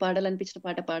పాడాలనిపించిన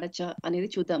పాట పాడచ్చా అనేది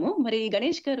చూద్దాము. మరి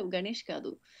గణేష్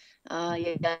కాదు,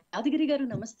 యాదగిరి గారు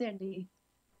నమస్తే అండి.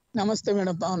 నమస్తే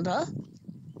మేడం, బాగుందా?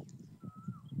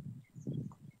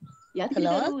 యాదగిరి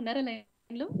గారు ఉన్నారా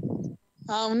లైన్ లో?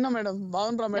 ఉన్నా మేడం,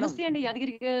 బాగుందా మేడం? నమస్తే అండి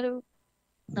యాదగిరి గారు.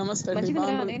 నమస్తే.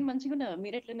 నేను మంచిగున్నా,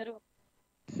 మీరు ఎట్లున్నారు?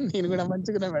 నేను కూడా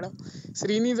మంచిగున్నా మేడం.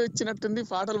 శ్రీనిధి వచ్చినట్టుంది,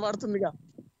 పాటలు పాడుతుందిగా.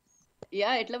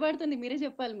 ఎట్లా పాడుతుంది మీరే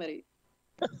చెప్పాలి మరి.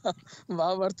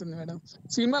 బాగా పాడుతుంది మేడం.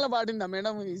 సినిమాలో పాడిందా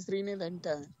మేడం ఈ శ్రీనిధి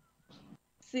అంటే?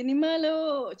 సినిమాలో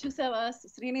చూసావా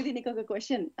శ్రీనిధి? నీకు ఒక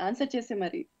క్వశ్చన్ ఆన్సర్ చేసే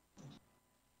మరి.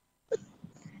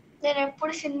 నేను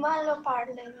ఎప్పుడు సినిమాల్లో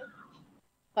పాడలేదు.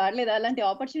 అలాంటి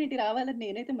ఆపర్చునిటీ రావాలని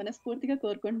నేనైతే మనస్ఫూర్తిగా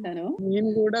కోరుకుంటున్నాను. నేను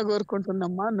కూడా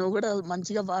కోరుకుంటున్నామ్మా, నువ్వు కూడా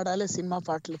మంచిగా పాడాలి, సినిమా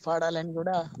పాటలు పాడాలని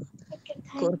కూడా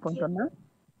కోరుకుంటున్నా.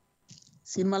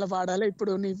 సినిమాలో పాడాలి.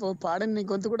 ఇప్పుడు నీకు పాడిన నీ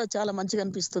గొంతు కూడా చాలా మంచిగా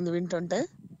అనిపిస్తుంది వింటుంటే.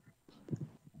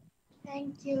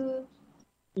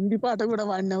 హిందీ పాట కూడా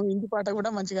పాడినావు, హిందీ పాట కూడా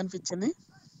మంచిగా అనిపించింది.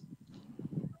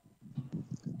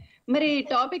 మరి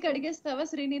టాపిక్ అడిగేస్తావా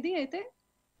శ్రీనిధి అయితే?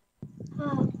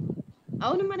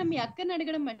 అవును, మనం మీ అక్కని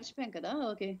అడగడం మర్చిపోయాం కదా.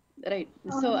 ఓకే రైట్,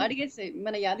 సో అడిగేసాయి,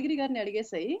 మన యాదగిరి గారిని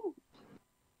అడిగేసాయి.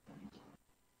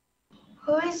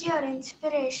 Who is your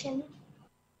inspiration?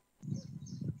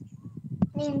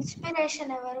 Me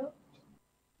inspiration ఎవరు?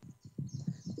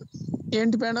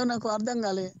 ఏంటి మేడం, నాకు అర్థం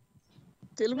కాలే,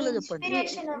 తెలుగులో చెప్పండి.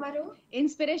 ఇన్స్పిరేషన్ ఎవరు?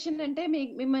 ఇన్స్పిరేషన్ అంటే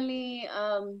మిమ్మల్ని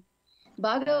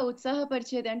బాగా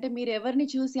ఉత్సాహపరిచేది అంటే మీరు ఎవరిని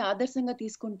చూసి ఆదర్శంగా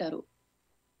తీసుకుంటారు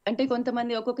అంటే,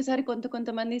 కొంతమంది ఒక్కొక్కసారి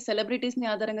కొంతమంది సెలబ్రిటీస్ ని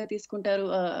ఆధారంగా తీసుకుంటారు,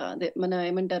 అదే మన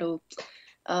ఏమంటారు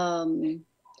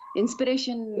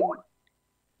ఇన్స్పిరేషన్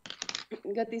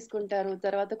గా తీసుకుంటారు.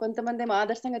 తర్వాత కొంతమంది ఏమో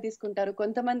ఆదర్శంగా తీసుకుంటారు,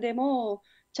 కొంతమంది ఏమో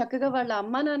చక్కగా వాళ్ళ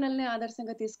అమ్మా నాన్నల్ని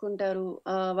ఆదర్శంగా తీసుకుంటారు,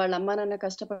 వాళ్ళ అమ్మా నాన్న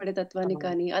కష్టపడే తత్వాన్ని.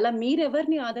 కానీ అలా మీరు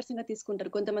ఎవరిని ఆదర్శంగా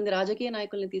తీసుకుంటారు? కొంతమంది రాజకీయ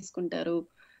నాయకుల్ని తీసుకుంటారు,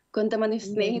 కొంతమంది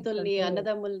స్నేహితుల్ని,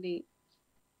 అన్నదమ్ముల్ని.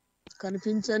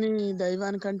 కనిపించని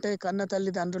దైవానికంటే కన్న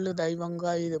తల్లిదండ్రులు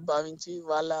దైవంగా ఇది భావించి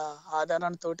వాళ్ళ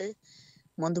ఆధారంతోటే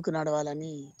ముందుకు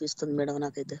నడవాలని అనిపిస్తుంది మేడం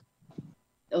నాకైతే.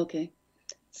 ఓకే,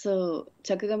 సో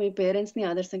చక్కగా మీ పేరెంట్స్ ని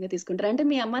ఆదర్శంగా తీసుకుంటారు. అంటే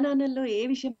మీ అమ్మ నాన్నల్లో ఏ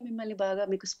విషయం మిమ్మల్ని బాగా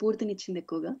మీకు స్ఫూర్తినిచ్చింది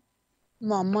ఎక్కువగా?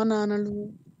 మా అమ్మ నాన్నలు,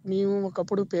 మేము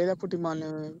ఒకప్పుడు పేద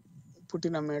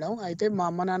పుట్టినాం మేడం. అయితే మా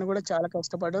అమ్మ నాన్న కూడా చాలా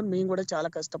కష్టపడ్డాం, మేము కూడా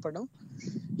చాలా కష్టపడ్డాం.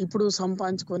 ఇప్పుడు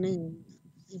సంపాదించుకొని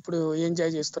ఇప్పుడు ఎంజాయ్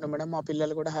చేస్తున్నాం మేడం. మా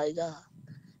పిల్లలు కూడా హాయిగా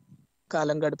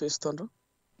కాలం గడిపిస్తున్నారు.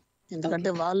 ఎందుకంటే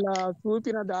వాళ్ళ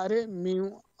చూపిన దారే మేము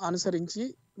అనుసరించి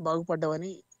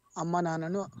బాగుపడ్డామని అమ్మ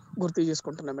నాన్నను గుర్తు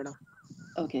చేసుకుంటున్నాం మేడం.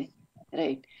 ఓకే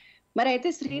రైట్, మరి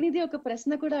అయితే శ్రీనిధి ఒక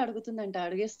ప్రశ్న కూడా అడుగుతుందంట,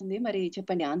 అడిగేస్తుంది. మరి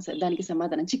చెప్పండి ఆన్సర్, దానికి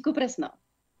సమాధానం. చిక్కు ప్రశ్న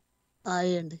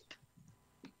అయ్యండి.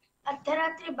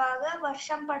 అర్ధరాత్రి బాగా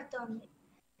వర్షం పడుతోంది.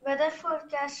 వెదర్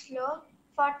ఫోర్కాస్ట్ లో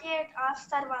 48 hours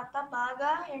తర్వాత బాగా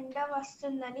ఎండ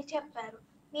వస్తుందని చెప్పారు.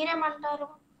 మీరేమంటారు?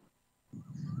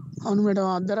 అవును మేడం,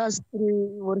 అర్ధరాత్రి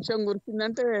వర్షం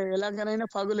కురిసిందంటే ఎలాగైనా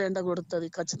పగులు ఎండ కొడుతుంది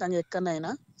ఖచ్చితంగా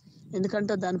ఎక్కడైనా.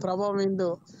 ఎందుకంటే దాని ప్రభావం ఏందో,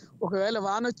 ఒకవేళ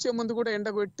వాన వచ్చే ముందు కూడా ఎండ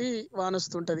కొట్టి వాన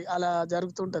వస్తుంటది, అలా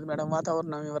జరుగుతుంటది మేడం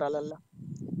వాతావరణం వివరాలల్లో.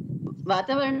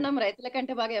 వాతావరణం రైతుల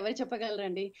కంటే బాగా ఎవరు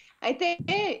చెప్పగలరండి. అయితే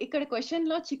ఇక్కడ క్వశ్చన్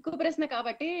లో చిక్కు ప్రశ్న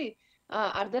కాబట్టి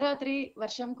అర్ధరాత్రి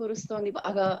వర్షం కురుస్తోంది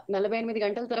బాగా, 48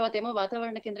 గంటల తర్వాత ఏమో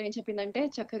వాతావరణ కేంద్రం ఏం చెప్పిందంటే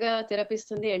చక్కగా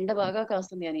తెరపిస్తుంది, ఎండ బాగా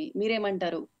కాస్తుంది అని.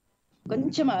 మీరేమంటారు?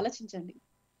 కొంచెం ఆలోచించండి.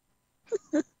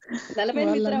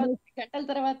 48 గంటల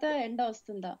తర్వాత ఎండ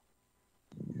వస్తుందా?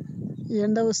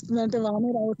 ఎండ వస్తుందంటే వాన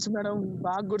రావచ్చు మేడం,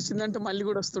 బాగా కురిసిందంటే మళ్ళీ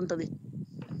కూడా వస్తుంటది.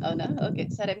 అవునా? ఓకే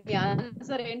సరే, మీ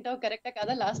ఆన్సర్ ఏంటో కరెక్టా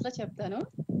కాదా లాస్ట్ లో చెప్తాను.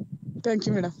 Thank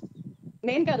you madam.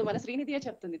 నేను కాదు, మన శ్రీనిధియే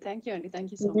చెప్తుంది. థ్యాంక్ యూ అండి,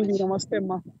 థ్యాంక్ యూ సో మచ్. నమస్తే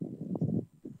అమ్మా.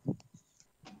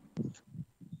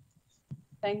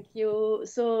 Thank you.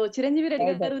 So Chiranjeevi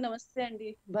Reddy గారు నమస్తే అండి.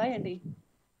 బాయ్ అండి.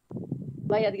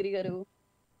 బాయ్ యాదగిరి గారు.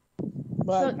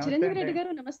 సో చిరంజీవి రెడ్డి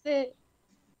గారు నమస్తే,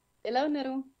 ఎలా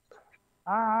ఉన్నారు?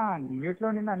 మ్యూట్ లో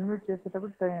నిన్న అన్మ్యూట్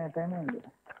చేసేటప్పుడు టైం అయింది.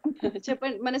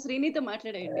 చెప్పండి, మన శ్రీనితో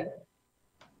మాట్లాడేయండి.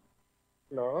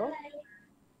 Hello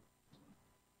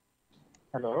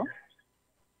hello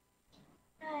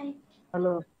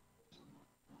hello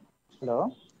hello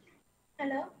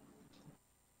hello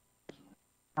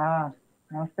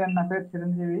నమస్తే అండి, నా పేరు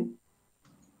చిరంజీవి.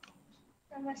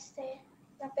 నమస్తే,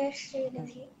 నా పేరు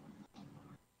శ్రీనిధి.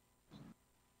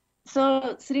 సో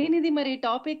శ్రీనిధి, మరి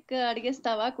టాపిక్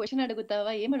అడిగేస్తావా, క్వశ్చన్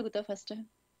అడుగుతావా, ఏం అడుగుతావు ఫస్ట్?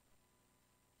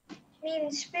 మీ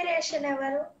ఇన్స్పిరేషన్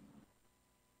ఎవరు?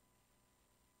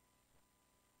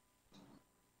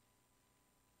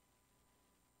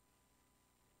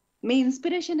 మీ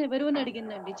ఇన్స్పిరేషన్ ఎవరు అని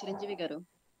అడిగిందండి చిరంజీవి గారు.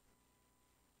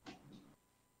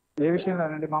 ఏ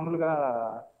విషయంలోనండి? మామూలుగా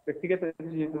వ్యక్తిగత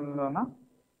జీవితంలోనా?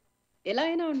 ఎలా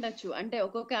అయినా ఉండొచ్చు, అంటే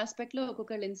ఒక్కొక్క ఆస్పెక్ట్ లో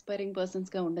ఒక్కొక్కళ్ళు ఇన్స్పైరింగ్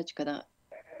పర్సన్స్ గా ఉండొచ్చు కదా,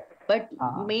 బట్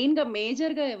మెయిన్ గా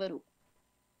మేజర్ గా ఎవరు?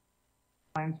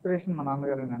 మా ఇన్స్పిరేషన్ మా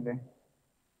నాన్నగారేనండి.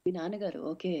 మీ నాన్నగారు,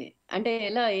 ఓకే. అంటే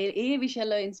ఎలా, ఏ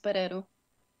విషయాల్లో ఇన్స్పైర్ అయ్యారు?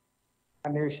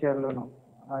 అన్ని విషయాల్లోనూ,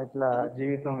 ఇట్లా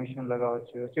జీవితం విషయంలో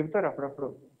కావచ్చు, చెప్తారు అప్పుడప్పుడు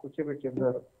కూర్చోబెట్టి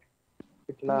చెప్తారు.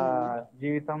 ఇట్లా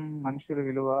జీవితం, మనుషుల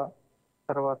విలువ,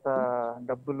 తర్వాత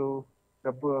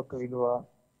డబ్బు యొక్క విలువ.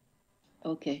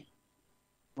 ఓకే,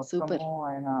 మొత్తము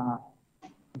ఆయన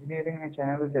ఇంజనీరింగ్ నేను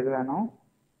చెన్నైలో చదివాను.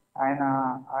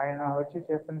 ఆయన వచ్చి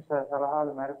చేస్తున్న సలహాల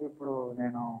మేరకు ఇప్పుడు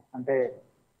నేను, అంటే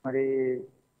మరి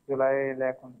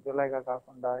జులైగా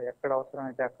కాకుండా ఎక్కడ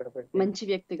అవసరమైతే అక్కడ పెట్టి, మంచి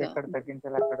వ్యక్తిగా ఎక్కడ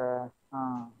తగ్గించాలి అక్కడ.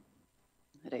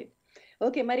 Right,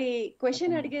 okay. మరి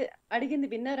క్వశ్చన్ అడిగింది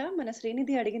విన్నారా? మన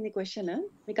శ్రీనిధి అడిగింది క్వశ్చన్,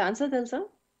 మీకు ఆన్సర్ తెలుసా?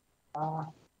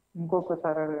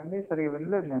 ఇంకొకసారి అడగండి, సరిగా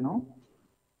వినలేదు నేను.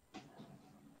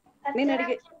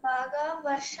 బాగా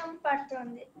వర్షం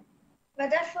పడుతుంది.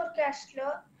 వెదర్ ఫోర్కాస్ట్ లో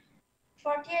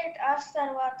 48 hours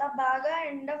తర్వాత బాగా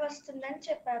ఎండ వస్తుందని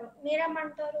చెప్పారు.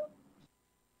 మీరేమంటారు?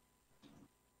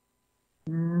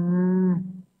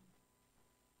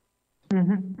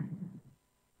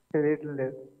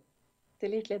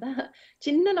 తెలియట్లేదా?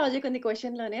 చిన్న లాజిక్ ఉంది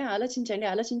క్వశ్చన్ లోనే, ఆలోచించండి.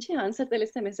 ఆలోచించి ఆన్సర్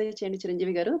తెలిస్తే మెసేజ్ చేయండి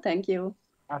చిరంజీవి గారు. Thank you.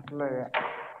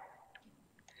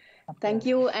 Thank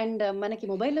you. And మనకి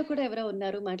మొబైల్లో కూడా ఎవరో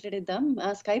ఉన్నారు, మాట్లాడేద్దాం.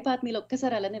 స్కైప్ ఆత్మీయులు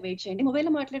ఒక్కసారి అలానే వెయిట్ చేయండి.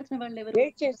 మొబైల్లో మాట్లాడుతున్న వాళ్ళు ఎవరు?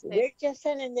 వెయిట్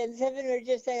చేస్తానండి, ఎంతసేపు వెయిట్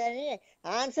చేస్తా కానీ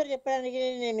ఆన్సర్ చెప్పడానికి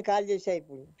నేను కాల్ చేశా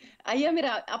ఇప్పుడు. అయ్యో, మీరు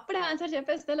అప్పుడే ఆన్సర్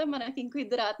చెప్పేస్తే మనకి ఇంకో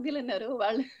 2 ఆత్మీయులు ఉన్నారు.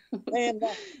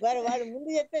 వాళ్ళు ముందు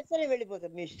చెప్పేస్తే నేను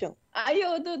వెళ్ళిపోతాను, మీ ఇష్టం. అయ్యో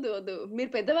వద్దు,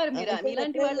 మీరు పెద్దవారు, మీరు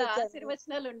ఇలాంటి వాళ్ళ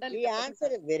ఆశీర్వచనాలు ఉండాలి. ఈ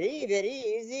answer very very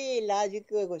easy logic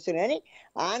question, కానీ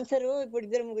ఆన్సర్ ఇప్పుడు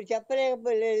 2-3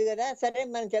 చెప్పలేదు కదా, సరే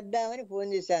మనం చెప్దామని ఫోన్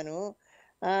చేశాను.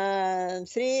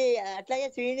 అట్లాగే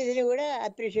శ్రీనిధిని కూడా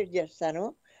అప్రిషియేట్ చేస్తాను,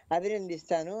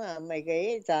 అభినందిస్తాను. ఆ అమ్మాయికి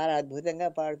చాలా అద్భుతంగా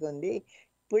పాడుతుంది.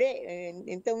 ఇప్పుడే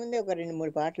ఇంతకుముందే ఒక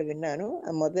 2-3 పాటలు విన్నాను,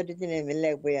 మొదటిది నేను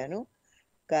వినలేకపోయాను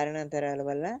కారణాంతరాల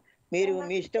వల్ల. మీరు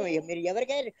మీ ఇష్టం, మీరు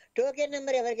ఎవరికైనా టోకెన్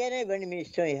నెంబర్ ఎవరికైనా ఇవ్వండి, మీ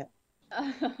ఇష్టం.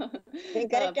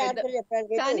 కరెక్ట్ ఆన్సర్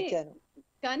చెప్పడానికి వచ్చాను.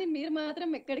 కానీ మీరు మాత్రం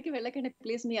ఎక్కడికి వెళ్ళకండి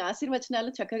ప్లీజ్. మీ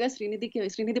ఆశీర్వచనాలు చక్కగా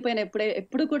శ్రీనిధి పైన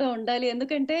ఎప్పుడు కూడా ఉండాలి.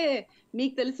 ఎందుకంటే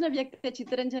మీకు తెలిసిన వ్యక్తి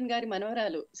చిత్తరంజన్ గారి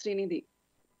మనవరాలు శ్రీనిధి.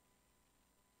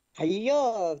 అయ్యో,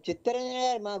 చిత్తరంజన్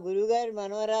గారు మా గురువు గారి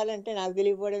మనవరాలంటే నాకు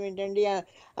తెలియకపోవడం ఏంటండి?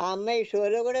 ఆ అమ్మాయి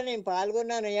షోలో కూడా నేను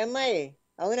పాల్గొన్నాను. ఏ అమ్మాయి,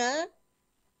 అవునా?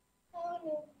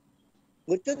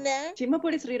 గుర్తుందా?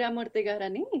 చిమ్మపూడి శ్రీరామూర్తి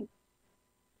గారని.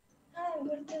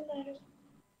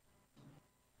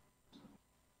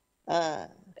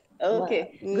 ఓకే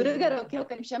గురువు గారు, ఓకే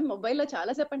ఒక నిమిషం. మొబైల్లో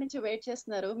చాలా సేపటి నుంచి వెయిట్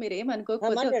చేస్తున్నారు, మీరు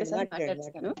ఏమనుకోకపోతే ఒకసారి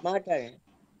మాట్లాడుతాను.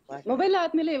 మొబైల్లో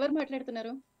ఆత్మీయులు ఎవరు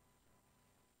మాట్లాడుతున్నారు?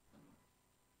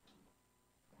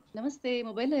 నమస్తే,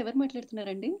 మొబైల్లో ఎవరు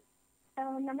మాట్లాడుతున్నారండి?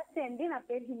 నమస్తే అండి, నా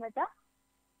పేరు హిమజ.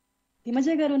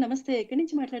 హిమజ గారు నమస్తే, ఎక్కడి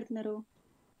నుంచి మాట్లాడుతున్నారు?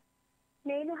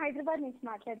 నేను హైదరాబాద్ నుంచి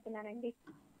మాట్లాడుతున్నానండి.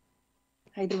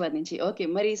 హైదరాబాద్ నుంచి, ఓకే.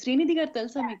 మరి శ్రీనిధి గారు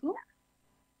తెలుసా మీకు?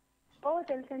 ఓ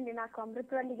తెలుసండి, నాకు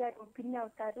అమృతవల్లి గారు పిన్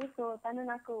అవుతారు. సో తను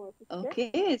నాకు. ఓకే,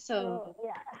 సో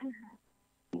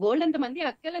బోల్డ్ అంత మంది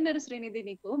అక్కలు అన్నారు శ్రీనిధి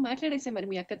నీకు. మాట్లాడేసే మరి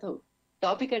మీ అక్కతో,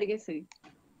 టాపిక్ అడిగేసి.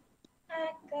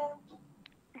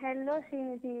 హలో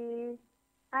శ్రీనిధి,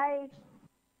 హాయ్,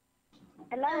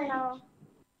 ఎలా ఉన్నావు?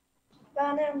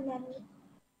 బాగానే ఉన్నాను.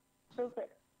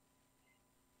 సూపర్.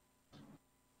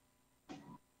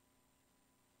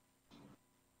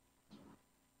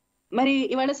 మరి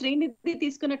ఇవాళ శ్రీనిధి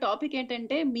తీసుకున్న టాపిక్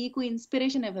ఏంటంటే, మీకు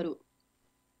ఇన్స్పిరేషన్ ఎవరు?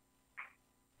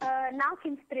 నాకు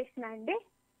ఇన్స్పిరేషన్ అండి.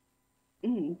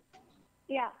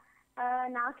 యా,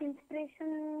 నాకు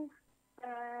ఇన్స్పిరేషన్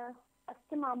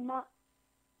ఫస్ట్ మా అమ్మ,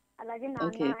 అలాగే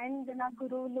నాన్న అండ్ నా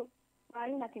గురువులు,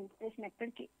 వాళ్ళు నాకు ఇన్స్పిరేషన్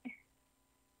ఎప్పటికీ.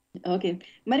 ఓకే,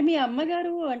 మరి మీ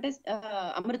అమ్మగారు అంటే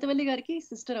అమృతవల్లి గారికి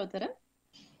సిస్టర్ అవుతారా?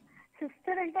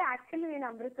 సిస్టర్ అంటే యాక్చువల్లీ నేను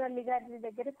అమృతవల్లి గారి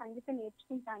దగ్గర సంగీతం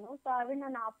నేర్చుకుంటాను. సో అవి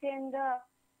నన్ను ఆప్యాయంగా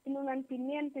నువ్వు నన్ను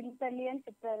పిన్ని అని పిలుతల్లి అని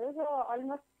చెప్పారు. So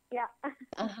almost yeah.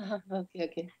 Okay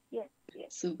okay,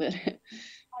 super.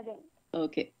 అదే.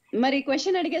 ఓకే, మరి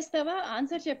క్వశ్చన్ అడిగేస్తావా?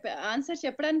 ఆన్సర్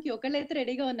చెప్పడానికి ఒకళ్ళైతే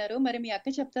రెడీగా ఉన్నారు, మరి మీ అక్క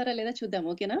చెప్తారా లేదా చూద్దాం.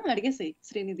 ఓకేనా? అడిగేసి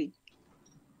శ్రీనిధి.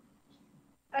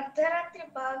 అర్ధరాత్రి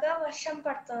బాగా వర్షం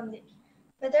పడుతోంది.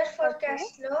 వెదర్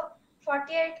ఫోర్కాస్ట్ లో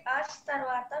 48 hours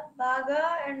తర్వాత బాగా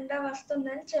ఎండ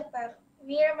వస్తుందని చెప్పారు.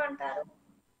 మీరేమంటారు?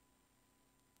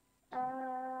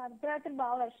 అర్ధరాత్రి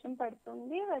బాగా వర్షం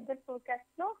పడుతుంది, వెదర్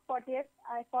ఫోర్కాస్ట్ లో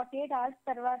 48 hours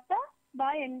తర్వాత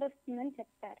బాగా ఎండ వస్తుందని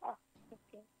చెప్పారు.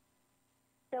 ఓకే,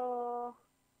 సో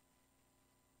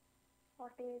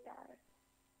 48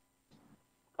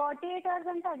 hours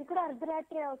అంటే అది కూడా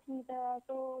అర్ధరాత్రి అవుతుంది కదా.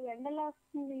 సో ఎండలా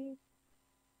వస్తుంది.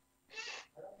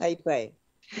 అయిపోయి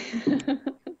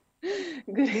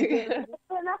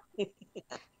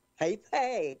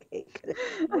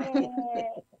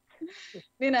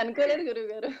నేను అనుకోలేదు గురువు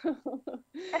గారు.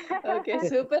 ఓకే,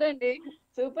 సూపర్ అండి,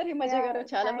 సూపర్ హిమజ గారు,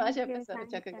 చాలా బాగా చెప్పేశారు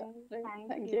చక్కగా.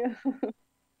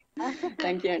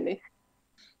 థ్యాంక్ యూ అండి.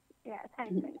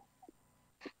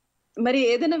 మరి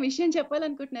ఏదైనా విషయం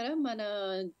చెప్పాలనుకుంటున్నారా మన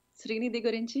శ్రీనిధి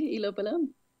గురించి ఈ లోపల?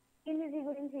 శ్రీనిధి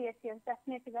గురించి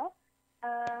డెఫినెట్ గా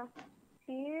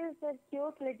she is a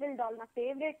cute little doll. నా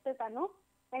ఫేవరెట్ తను.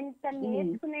 అండ్ తను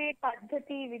నేర్చుకునే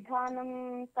పద్ధతి, విధానం,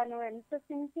 తను ఎంత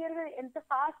సిన్సియర్ గా, ఎంత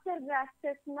ఫాస్ట్ గా గ్రాస్ప్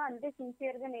చేస్తుందో అంతే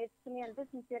సిన్సియర్ గా నేర్చుకుని, అంతే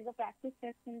సిన్సియర్ గా ప్రాక్టీస్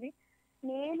చేస్తుంది.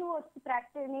 నేను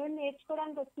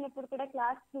నేర్చుకోవడానికి వచ్చినప్పుడు కూడా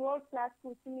త్రూఅవుట్ క్లాస్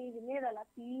కూర్చుని వినేది, అలా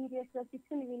సీరియస్ గా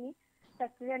కూర్చుని విని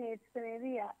చక్కగా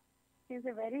నేర్చుకునేది. She is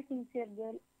a very sincere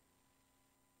girl.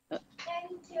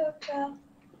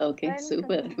 Okay,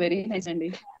 super, very nice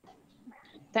అండి.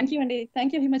 థ్యాంక్ యూ అండి.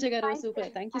 థ్యాంక్ యూ హిమజ గారు. Thanks super.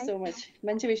 అండి. Thank you so Thanks much.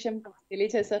 మంచి విషయం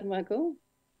తెలియచేశారు మాకు.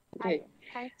 గ్రేట్.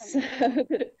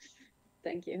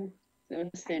 Thank you.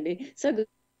 నమస్తే అండి. సో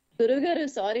గురువు గారు,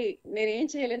 సారీ నేనేం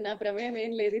చేయలేను, నా ప్రమేయం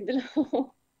ఏం లేదు ఇందులో.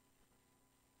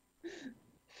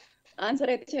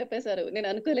 ఆన్సర్ అయితే చెప్పేశారు. నేను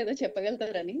అనుకోలేదు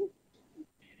చెప్పగలుగుతారని.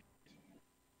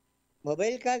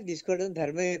 మొబైల్ కాల్ తీసుకోవడం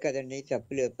ధర్మమే కదండి,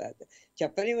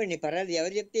 చెప్పనివ్వండి, పర్వాలేదు.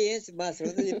 ఎవరు చెప్తే మా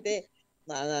శ్రోతలు చెప్తే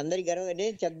అందరికి గర్వం.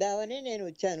 నేను చెప్దామని నేను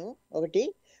వచ్చాను ఒకటి.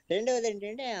 రెండవది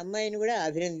ఏంటంటే అమ్మాయిని కూడా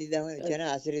అభినందిద్దామని వచ్చాను,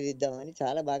 ఆశీర్వదిద్దామని.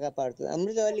 చాలా బాగా పాడుతుంది.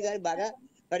 అమృతవల్లి గారు బాగా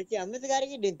పరిచయం. అమృత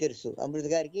గారికి నేను తెలుసు. అమృత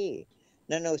గారికి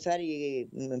నన్ను ఒకసారి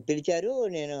పిలిచారు.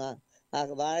 నేను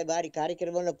వారి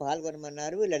కార్యక్రమంలో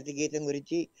పాల్గొనమన్నారు. లలిత గీతం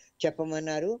గురించి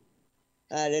చెప్పమన్నారు.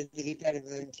 లలిత గీతాల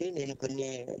గురించి నేను కొన్ని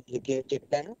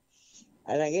చెప్పాను.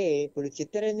 అలాగే ఇప్పుడు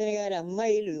చిత్తరంజన్ గారి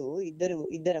అమ్మాయిలు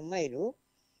ఇద్దరు అమ్మాయిలు.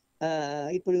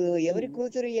 ఇప్పుడు ఎవరి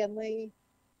కూతురు ఈ అమ్మాయి?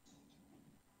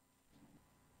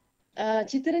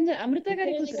 చిత్తరంజన్ అమృత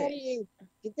గారి కూతురు.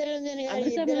 చిత్తరంజన్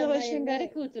గారి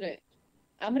కూతురే.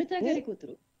 అమృత గారి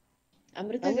కూతురు.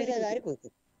 అమృత గారి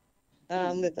కూతురు.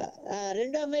 అమృత.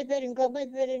 రెండో అమ్మాయి పేరు, ఇంకో అమ్మాయి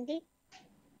పేరేంటి?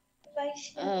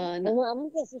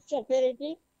 అమృత సిస్టర్ పేరేంటి?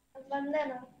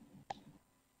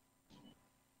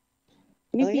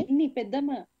 మీ పిన్ని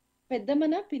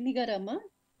పెద్దమ్మనా పిన్ని గారమ్మా?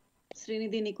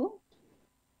 శ్రీనిధి నీకు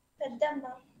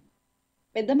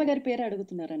పెద్దమ్మ గారి పేరు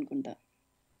అడుగుతున్నారు అనుకుంటా.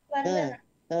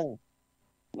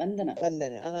 వందన.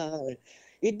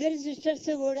 ఇద్దరు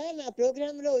సిస్టర్స్ కూడా నా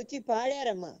ప్రోగ్రామ్ లో వచ్చి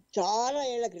పాడారమ్మా చాలా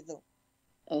ఏళ్ల క్రితం.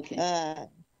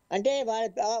 అంటే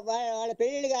వాళ్ళ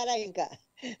పెళ్ళిళ్ళు కాలా ఇంకా.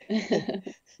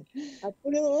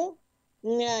 అప్పుడు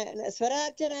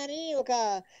స్వరార్చన అని ఒక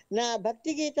నా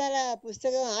భక్తి గీతాల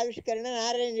పుస్తకం ఆవిష్కరణ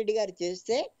నారాయణ రెడ్డి గారు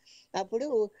చేస్తే, అప్పుడు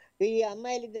ఈ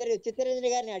అమ్మాయిలు ఇద్దరు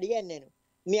చిత్తరంజన్ గారిని అడిగాను నేను,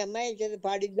 మీ అమ్మాయిల చేత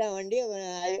పాడిద్దామండి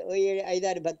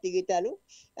 5-6 భక్తి గీతాలు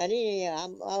అని.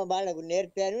 వాళ్ళకు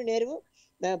నేర్పితే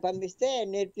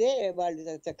నేర్పితే వాళ్ళు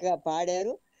చక్కగా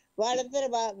పాడారు. వాళ్ళందరూ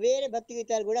వేరే భక్తి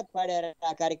గీతాలు కూడా పాడారు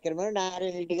ఆ కార్యక్రమంలో.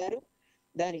 నారాయణ రెడ్డి గారు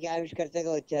దానికి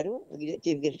ఆవిష్కర్తగా వచ్చారు.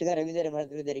 చీఫ్ గెస్ట్ గా రవీంద్ర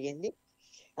భారతిలో జరిగింది.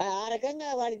 ఆ రకంగా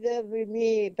వాళ్ళిద్దరు, మీ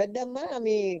పెద్దమ్మ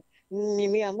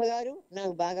మీ అమ్మగారు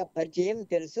నాకు బాగా పరిచయం,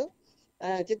 తెలుసు.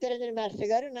 చిత్తరంజన్ మాస్టర్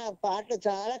గారు నా పాటలు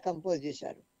చాలా కంపోజ్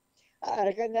చేశారు. ఆ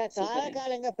రకంగా చాలా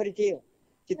కాలంగా పరిచయం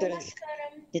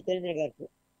చిత్తరంజన్ గారు.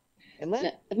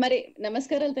 మరి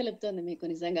నమస్కారాలు తెలుపుతోంది మీకు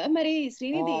నిజంగా. మరి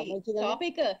శ్రీనిధి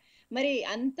టాపిక్ మరి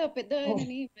అంత పెద్ద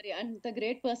మరి అంత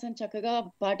గ్రేట్ పర్సన్ చక్కగా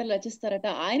పాటలు రచిస్తారట.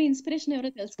 ఆయన ఇన్స్పిరేషన్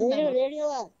ఎవరో తెలుసుకుందాం.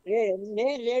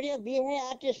 నేను రేడియో బీహే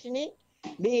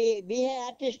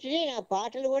ఆర్టిస్ట్ ని నా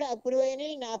పాటలు కూడా అప్రూవ్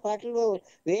అయినాయి. నా పాటలు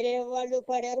వేరే వాళ్ళు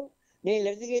పాడారు. నేను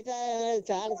లలిత గీత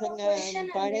చాలా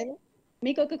పాడాను.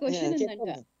 మీకు ఒక క్వశ్చన్ ఉందంట.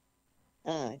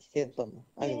 చెప్పమ్మా.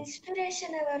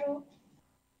 ఇన్స్పిరేషన్ ఎవరు?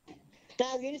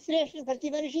 నాకు ఇన్స్పిరేషన్ ప్రతి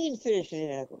మనిషి ఇన్స్పిరేషన్.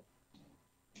 నాకు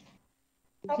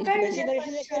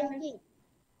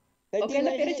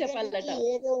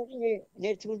ఏదో ఒకటి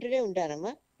నేర్చుకుంటూనే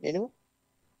ఉంటానమ్మా నేను.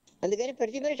 అందుకని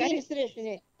ప్రతి మనిషి ఇన్స్పిరేషన్.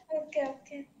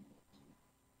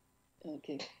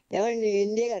 ఏమండి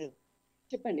ఇండియా గారు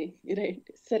చెప్పండి. రైట్,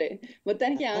 సరే,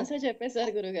 మొత్తానికి ఆన్సర్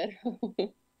చెప్పేశారు గురుగారు.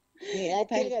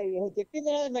 చెప్పిన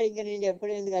తర్వాత మరి ఇంకా నేను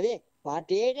చెప్పడం ఎందుకు? అదే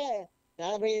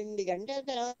 48 గంటల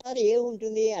తర్వాత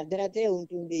ఏముంటుంది, అర్ధరాత్రే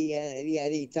ఉంటుంది.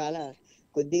 అది చాలా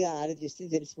కొద్దిగా ఆలోచిస్తే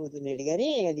తెలిసిపోతుంది కానీ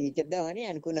అది చెప్దామని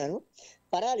అనుకున్నాను.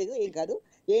 పర్వాలేదు, ఏం కాదు.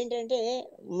 ఏంటంటే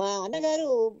మా అన్నగారు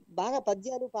బాగా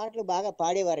పద్యాలు పాటలు బాగా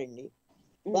పాడేవారండి.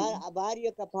 వారి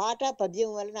యొక్క పాట పద్యం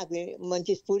వల్ల నాకు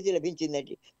మంచి స్ఫూర్తి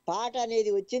లభించిందండి. పాట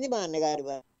అనేది వచ్చింది మా అన్నగారి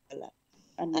వల్ల.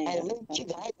 ఆయన మంచి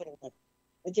గాయకుడు అన్నమాట,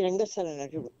 మంచి రంగస్థల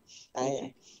నటుడు ఆయన.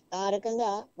 ఆ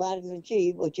రకంగా వారి నుంచి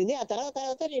వచ్చింది. ఆ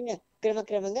తర్వాత నేను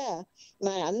క్రమక్రమంగా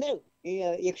మా అందరూ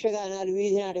యక్షగానాలు,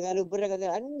 వీధి నాటకాలు,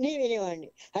 బుర్రకథలు అన్నీ వినేవాడిని.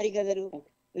 హరికథలు,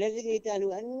 లలిత గీతాలు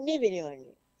అన్నీ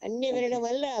వినేవాడిని. అన్ని వినడం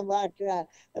వల్ల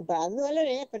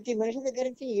అందువల్లనే ప్రతి మనిషి దగ్గర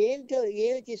నుంచి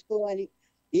ఏమి తీసుకోవాలి,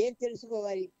 ఏం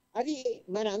తెలుసుకోవాలి, అది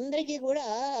మన అందరికీ కూడా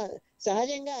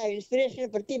సహజంగా ఇన్స్పిరేషన్.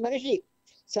 ప్రతి మనిషి,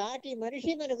 సాటి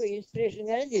మనిషి మనకు ఇన్స్పిరేషన్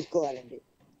గానే తీసుకోవాలండి.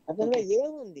 అతనిలో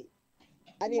ఏముంది,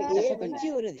 అది ఏ మంచి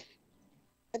ఉన్నది,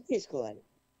 అది తీసుకోవాలి.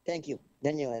 థ్యాంక్ యూ,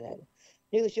 ధన్యవాదాలు.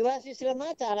 నీకు శుభాశీస్సులమ్మా.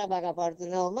 చాలా బాగా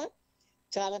పాడుతున్నావమ్మా.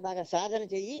 చాలా బాగా సాధన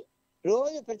చెయ్యి.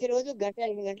 ప్రతిరోజు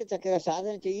 1-2 గంటలు చక్కగా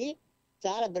సాధన చెయ్యి.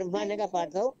 చాలా బ్రహ్మాండంగా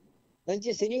పాడతావు. మంచి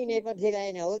సినీ నేపథ్య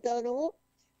గాయని అవుతావు. నువ్వు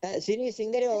సినీ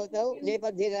సింగర్ అవుతావు.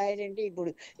 నేపథ్య గాయని అంటే ఇప్పుడు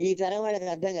ఈ తరం వాళ్ళకి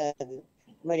అర్థం కాదు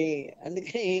మరి.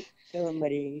 అందుకని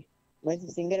మరి మంచి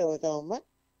సింగర్ అవుతావమ్మా,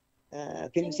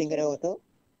 ఫిల్మ్ సింగర్ అవుతావు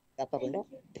తప్పకుండా.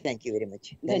 Thank you very much.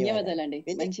 ధన్యవాదాలండి,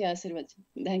 మంచి ఆశీర్వాదం.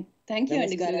 థ్యాంక్ యూ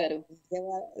అండి గురుగారు.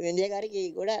 వింధ్య గారికి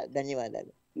కూడా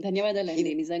ధన్యవాదాలు.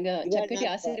 ధన్యవాదాలండి, నిజంగా ఇవాళ చక్కటి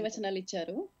నాకు ఆశీర్వచనాలు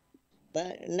ఇచ్చారు.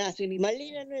 మళ్ళీ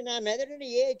నా మెదడుని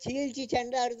ఏ చీల్చి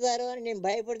చెండాడుతారో అని నేను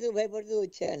భయపడుతూ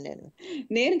వచ్చాను.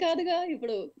 నేను కాదుగా,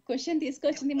 ఇప్పుడు క్వశ్చన్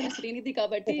తీసుకొచ్చింది మన శ్రీనిధి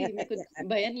కాబట్టి మీకు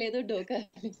భయం లేదు, డోకా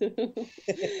లేదు.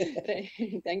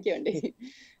 థ్యాంక్ యూ అండి,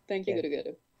 థ్యాంక్ యూ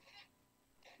గురుగారు.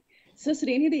 సో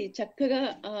శ్రీనిధి, చక్కగా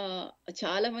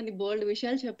చాలా మంది బోల్డ్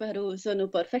విషయాలు చెప్పారు. సో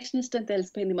నువ్వు పర్ఫెక్షనిస్ట్ అని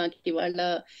తెలిసిపోయింది మాకు ఇవాళ.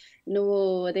 నువ్వు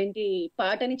అదేంటి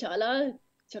పాటని చాలా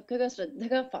చక్కగా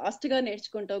శ్రద్ధగా ఫాస్ట్ గా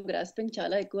నేర్చుకుంటావు, గ్రాస్పింగ్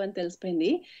చాలా ఎక్కువ అని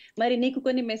తెలిసిపోయింది. మరి నీకు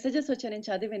కొన్ని మెసేజెస్ వచ్చాయి, నేను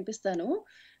చదివి వినిపిస్తాను.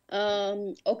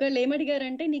 ఒకళ్ళు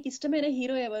ఏమడిగారంటే, నీకు ఇష్టమైన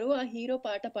హీరో ఎవరు, ఆ హీరో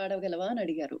పాట పాడగలవా అని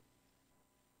అడిగారు.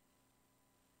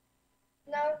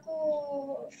 నాకు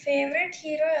ఫేవరెట్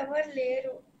హీరో ఎవరు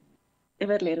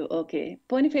లేరు. ఓకే,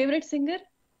 పోనీ ఫేవరెట్ సింగర్?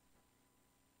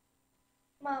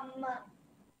 మా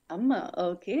అమ్మ.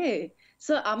 ఓకే,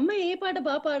 సో అమ్మ ఏ పాట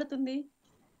బాగా పాడుతుంది?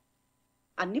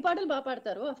 అన్ని పాటలు బాగా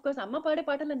పాడతారు, అఫ్ కోర్స్ అమ్మ పాడే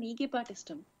పాటల్లో నీకే పాట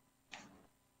ఇష్టం?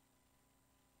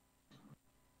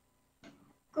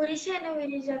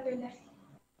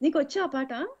 నీకు వచ్చా ఆ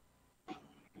పాట?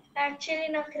 యాక్చువల్లీ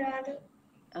నాకు రాదు.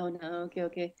 అవునా, ఓకే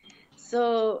ఓకే. సో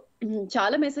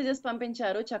చాలా మెసేజెస్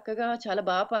పంపించారు, చక్కగా చాలా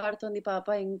బాగా పాడుతుంది పాప,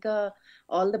 ఇంకా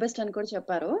ఆల్ ది బెస్ట్ అని కూడా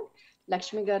చెప్పారు.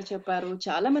 లక్ష్మి గారు చెప్పారు,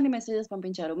 చాలా మంది మెసేజెస్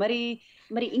పంపించారు.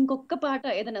 మరి ఇంకొక పాట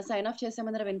ఏదైనా సైన్ ఆఫ్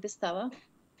చేసేమన్నా వినిపిస్తావా?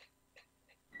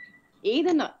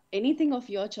 ఏదన్నా, ఎనీథింగ్ ఆఫ్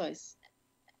యువర్ చాయిస్.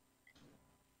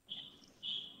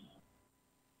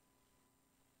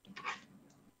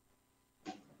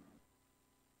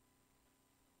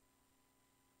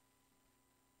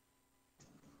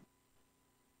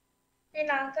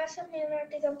 నేను ఆకాశం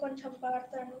ఏనాటిదో కొంచెం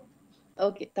పాడతాను.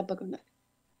 ఓకే, తప్పకుండా.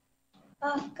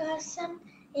 ఆకాశం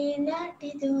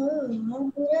ఏనాటిదో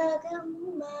అనురాగం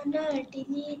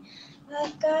మానాటిది,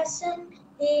 ఆకాశం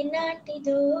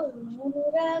ఏనాటిదో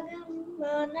అనురాగం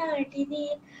మానాటిది,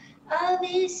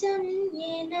 ఆవేశం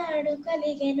ఏనాడు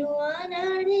కలిగెను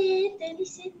ఆనాడే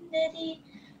తెలిసిందది,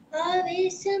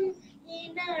 ఆవేశం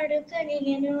ఏనాడు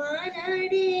కలిగెను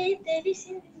ఆనాడే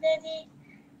తెలిసిందది,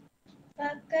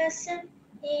 ఆకాశం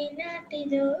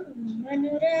ఏనాటిదో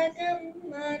అనురాగం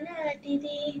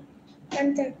మానాటిది.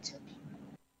 అంతొచ్చు.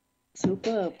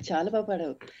 సూపర్, చాలా బాగా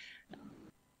పాడావు.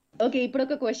 ఓకే, ఇప్పుడు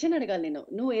ఒక క్వశ్చన్ అడగాలి నేను.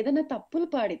 నువ్వు ఏదైనా తప్పులు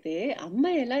పాడితే అమ్మ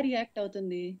ఎలా రియాక్ట్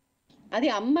అవుతుంది? అది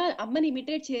అమ్మని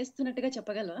ఇమిటేట్ చేస్తున్నట్టుగా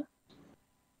చెప్పగలవా?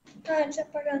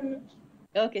 చెప్పగలను.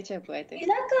 ఓకే, చెప్పు అయితే.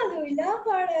 ఇలా కాదు, ఇలా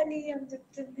పాడాలి అని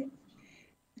చెప్తుంది.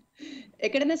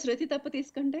 ఎక్కడైనా శృతి తప్పు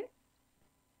తీసుకుంటే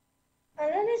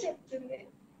అలానే చెప్తుంది.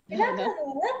 ఇలా కాదు,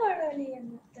 అలా పాడాలి అని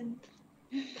చెప్తుంది.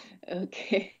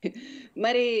 ఓకే,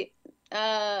 మరి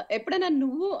ఎప్పుడైనా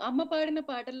నువ్వు అమ్మ పాడిన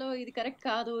పాటల్లో ఇది కరెక్ట్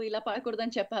కాదు, ఇలా పాడకూడదు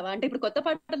అని చెప్పావా? అంటే ఇప్పుడు కొత్త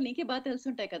పాటలు నీకే బాగా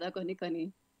తెలుసుంటాయి కదా కొన్ని.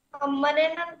 అమ్మనే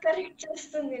నన్ను కరెక్ట్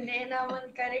చేస్తుంది, నేను అమ్మని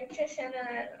కరెక్ట్ చేశాను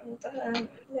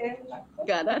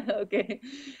కదా. ఓకే,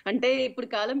 అంటే ఇప్పుడు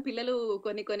కాలం పిల్లలు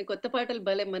కొన్ని కొత్త పాటలు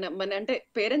భలే మన అంటే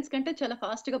పేరెంట్స్ కంటే చాలా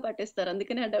ఫాస్ట్ గా పట్టేస్తారు,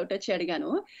 అందుకనే డౌట్ వచ్చి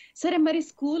అడిగాను. సరే, మరి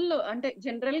స్కూల్లో అంటే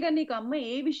జనరల్ గా నీకు అమ్మ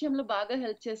ఏ విషయంలో బాగా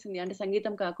హెల్ప్ చేసింది? అంటే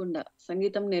సంగీతం కాకుండా,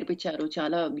 సంగీతం నేర్పించారు,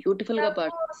 చాలా బ్యూటిఫుల్ గా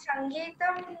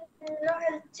సంగీతంలో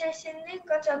హెల్ప్ చేసింది,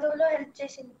 ఇంకా చదువులో హెల్ప్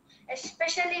చేసింది.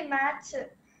 Especially maths.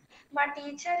 మా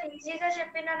టీచర్ ఈజీగా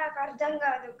చెప్పినా నాకు అర్థం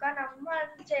కాదు, కానీ అమ్మ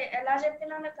ఎలా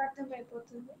చెప్పినా నాకు అర్థం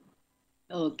అయిపోతుంది.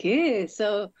 ఓకే, సో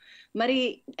మరి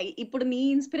ఇప్పుడు నీ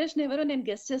ఇన్స్పిరేషన్ ఎవరో నేను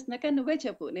గెస్ట్ చేస్తున్నా, కానీ నువ్వే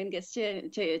చెప్పు. నేను గెస్ట్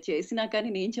చేసినా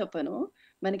కానీ నేను చెప్పను,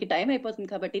 మనకి టైం అయిపోతుంది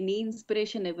కాబట్టి. నీ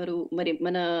ఇన్స్పిరేషన్ ఎవరు? మరి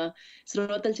మన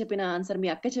శ్రోతలు చెప్పిన ఆన్సర్,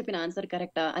 మీ అక్క చెప్పిన ఆన్సర్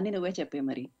కరెక్టా అని నువ్వే చెప్పే.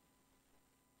 మరి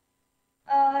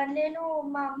నేను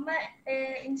మా అమ్మ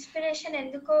ఇన్స్పిరేషన్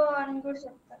ఎందుకో అని కూడా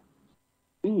చెప్తాను.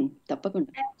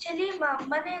 తప్పకుండా. యాక్చువల్లీ మా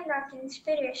అమ్మనే నాకు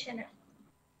ఇన్స్పిరేషన్,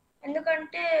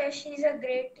 ఎందుకంటే షీఈ్ అ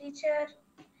గ్రేట్ టీచర్.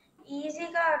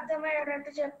 ఈజీగా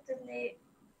అర్థమయ్యేటట్టు చెప్తుంది,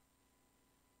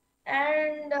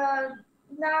 అండ్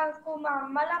నాకు మా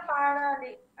అమ్మలా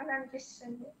పాడాలి అని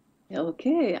అనిపిస్తుంది.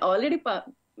 ఓకే, ఆల్రెడీ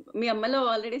మీ అమ్మలో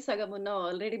ఆల్రెడీ సగం ఉన్నావు,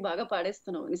 ఆల్రెడీ బాగా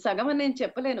పాడేస్తున్నావు. నీ సగం అని నేను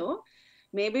చెప్పలేను,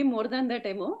 మేబీ మోర్ దాన్ దట్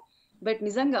ఏమో, బట్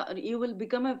నిజంగా you will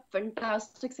become a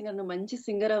fantastic singer. నువ్వు మంచి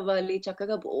సింగర్ అవ్వాలి,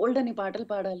 చక్కగా బోల్డ్ అని పాటలు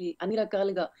పాడాలి, అన్ని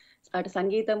రకాలుగా, అటు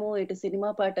సంగీతము ఇటు సినిమా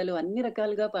పాటలు అన్ని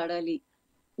రకాలుగా పాడాలి.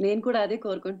 నేను కూడా అదే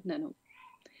కోరుకుంటున్నాను.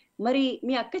 మరి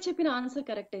మీ అక్క చెప్పిన ఆన్సర్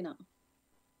కరెక్టేనా?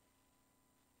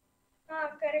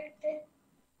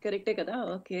 కరెక్టే కదా.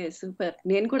 Okay, super.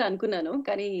 నేను కూడా అనుకున్నాను,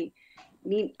 కానీ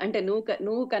అంటే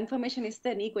నువ్వు కన్ఫర్మేషన్ ఇస్తే,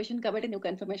 నీ క్వశ్చన్ కాబట్టి నువ్వు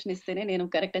కన్ఫర్మేషన్ ఇస్తేనే నేను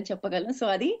కరెక్ట్ అని చెప్పగలను. సో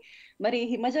అది మరి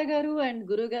హిమజ గారు అండ్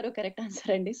గురు గారు కరెక్ట్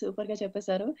ఆన్సర్ అండి, సూపర్ గా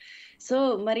చెప్పేశారు. సో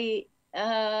మరి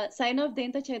సైన్ ఆఫ్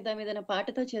దేంతో చేద్దాం? ఏదైనా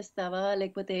పాటతో చేస్తావా,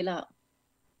 లేకపోతే ఎలా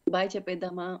బాయ్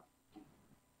చెప్పేద్దామా?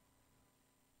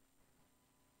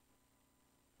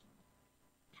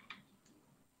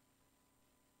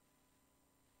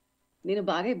 నేను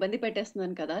బాగా ఇబ్బంది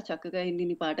పెట్టేస్తున్నాను కదా చక్కగా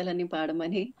నీ పాటలన్నీ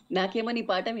పాడమని. నాకేమో నీ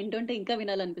పాట వింటుంటే ఇంకా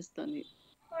వినాలనిపిస్తుంది.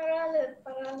 పర్వాలేదు.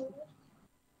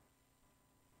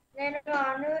 నేను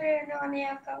అనురేణు అనే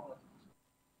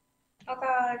ఒక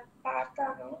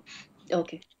పాడతాను.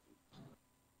 ఓకే.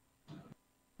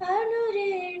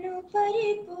 అనురేణు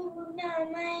పరిపూర్ణమైన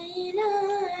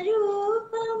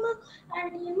రూపము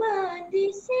అనిమాది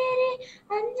సిరి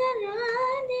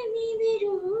అంజనాది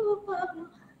రూపము.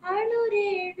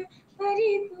 అనురేణు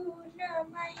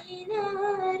పరిపూర్ణమైన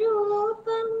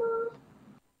రూపము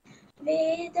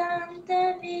వేదాంత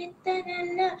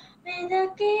వేత్తనల్ల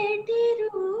వెదకేటి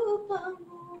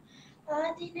రూపము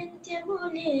ఆదినంత్యము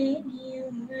లేని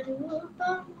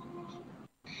రూపము.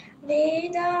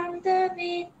 వేదాంత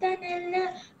వేత్తనల్ల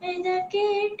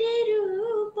వెదకేటి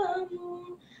రూపము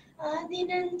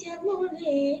ఆదినంత్యము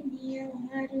లేని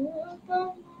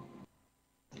రూపము.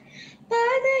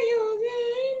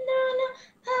 పాదయోగేంద్రుల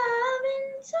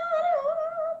భావించు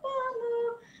రూపము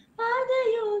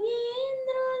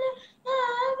పాదయోగేంద్రుల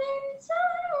భావించు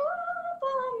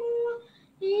రూపము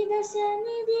ఈ దశ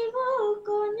నిధివో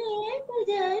కొనే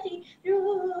కుదరి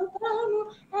రూపము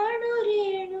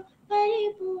అనురేణు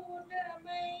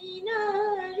పరిపూర్ణమైన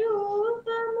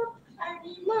రూపము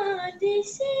అనిమాది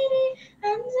సిరి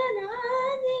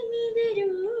అంజనాది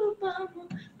రూపము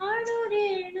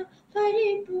అనురేణు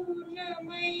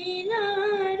పరిపూర్ణమైన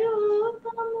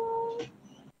రూపము.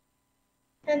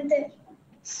 అంతే.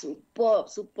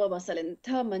 సూపర్ అసలు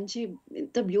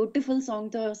ఎంత బ్యూటిఫుల్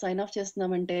సాంగ్ తో సైన్ ఆఫ్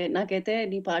చేస్తున్నామంటే నాకైతే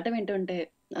నీ పాట వింటుంటే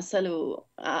అసలు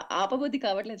ఆపబుద్ధి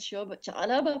కావట్లేదు. షో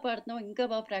చాలా బాగా పాడుతున్నావు. ఇంకా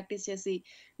బాగా ప్రాక్టీస్ చేసి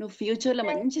నువ్వు ఫ్యూచర్ లో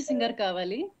మంచి సింగర్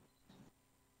కావాలి.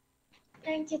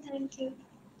 Thank you.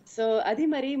 సో అది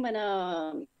మరి మన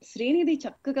శ్రీనిధి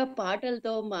చక్కగా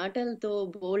పాటలతో మాటలతో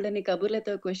బోల్డ్ అని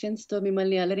కబుర్లతో క్వశ్చన్స్ తో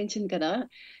మిమ్మల్ని అలరించింది కదా.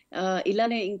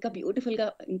 ఇలానే ఇంకా బ్యూటిఫుల్ గా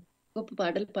గొప్ప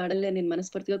పాటలు పాడాలని నేను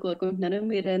మనస్ఫూర్తిగా కోరుకుంటున్నాను.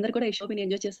 మీరందరూ కూడా ఈ షోని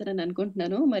ఎంజాయ్ చేస్తారని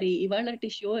అనుకుంటున్నాను. మరి ఇవాళ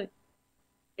షో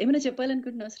ఏమైనా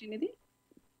చెప్పాలనుకుంటున్నావు శ్రీనిధి?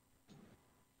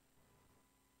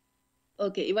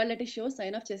 ఓకే, ఇవాళ షో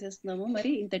సైన్ ఆఫ్ చేసేస్తున్నాము.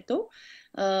 మరి ఇంతటితో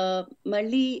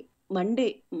మళ్ళీ మండే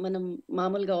మనం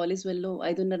మామూలుగా ఆలిస్ వెల్ లో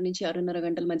 5:30 నుంచి 6:30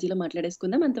 గంటల మధ్యలో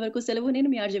మాట్లాడేసుకుందాం. అంతవరకు సెలవు. నేను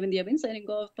మీ RJ Vindhya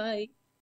signing off. By.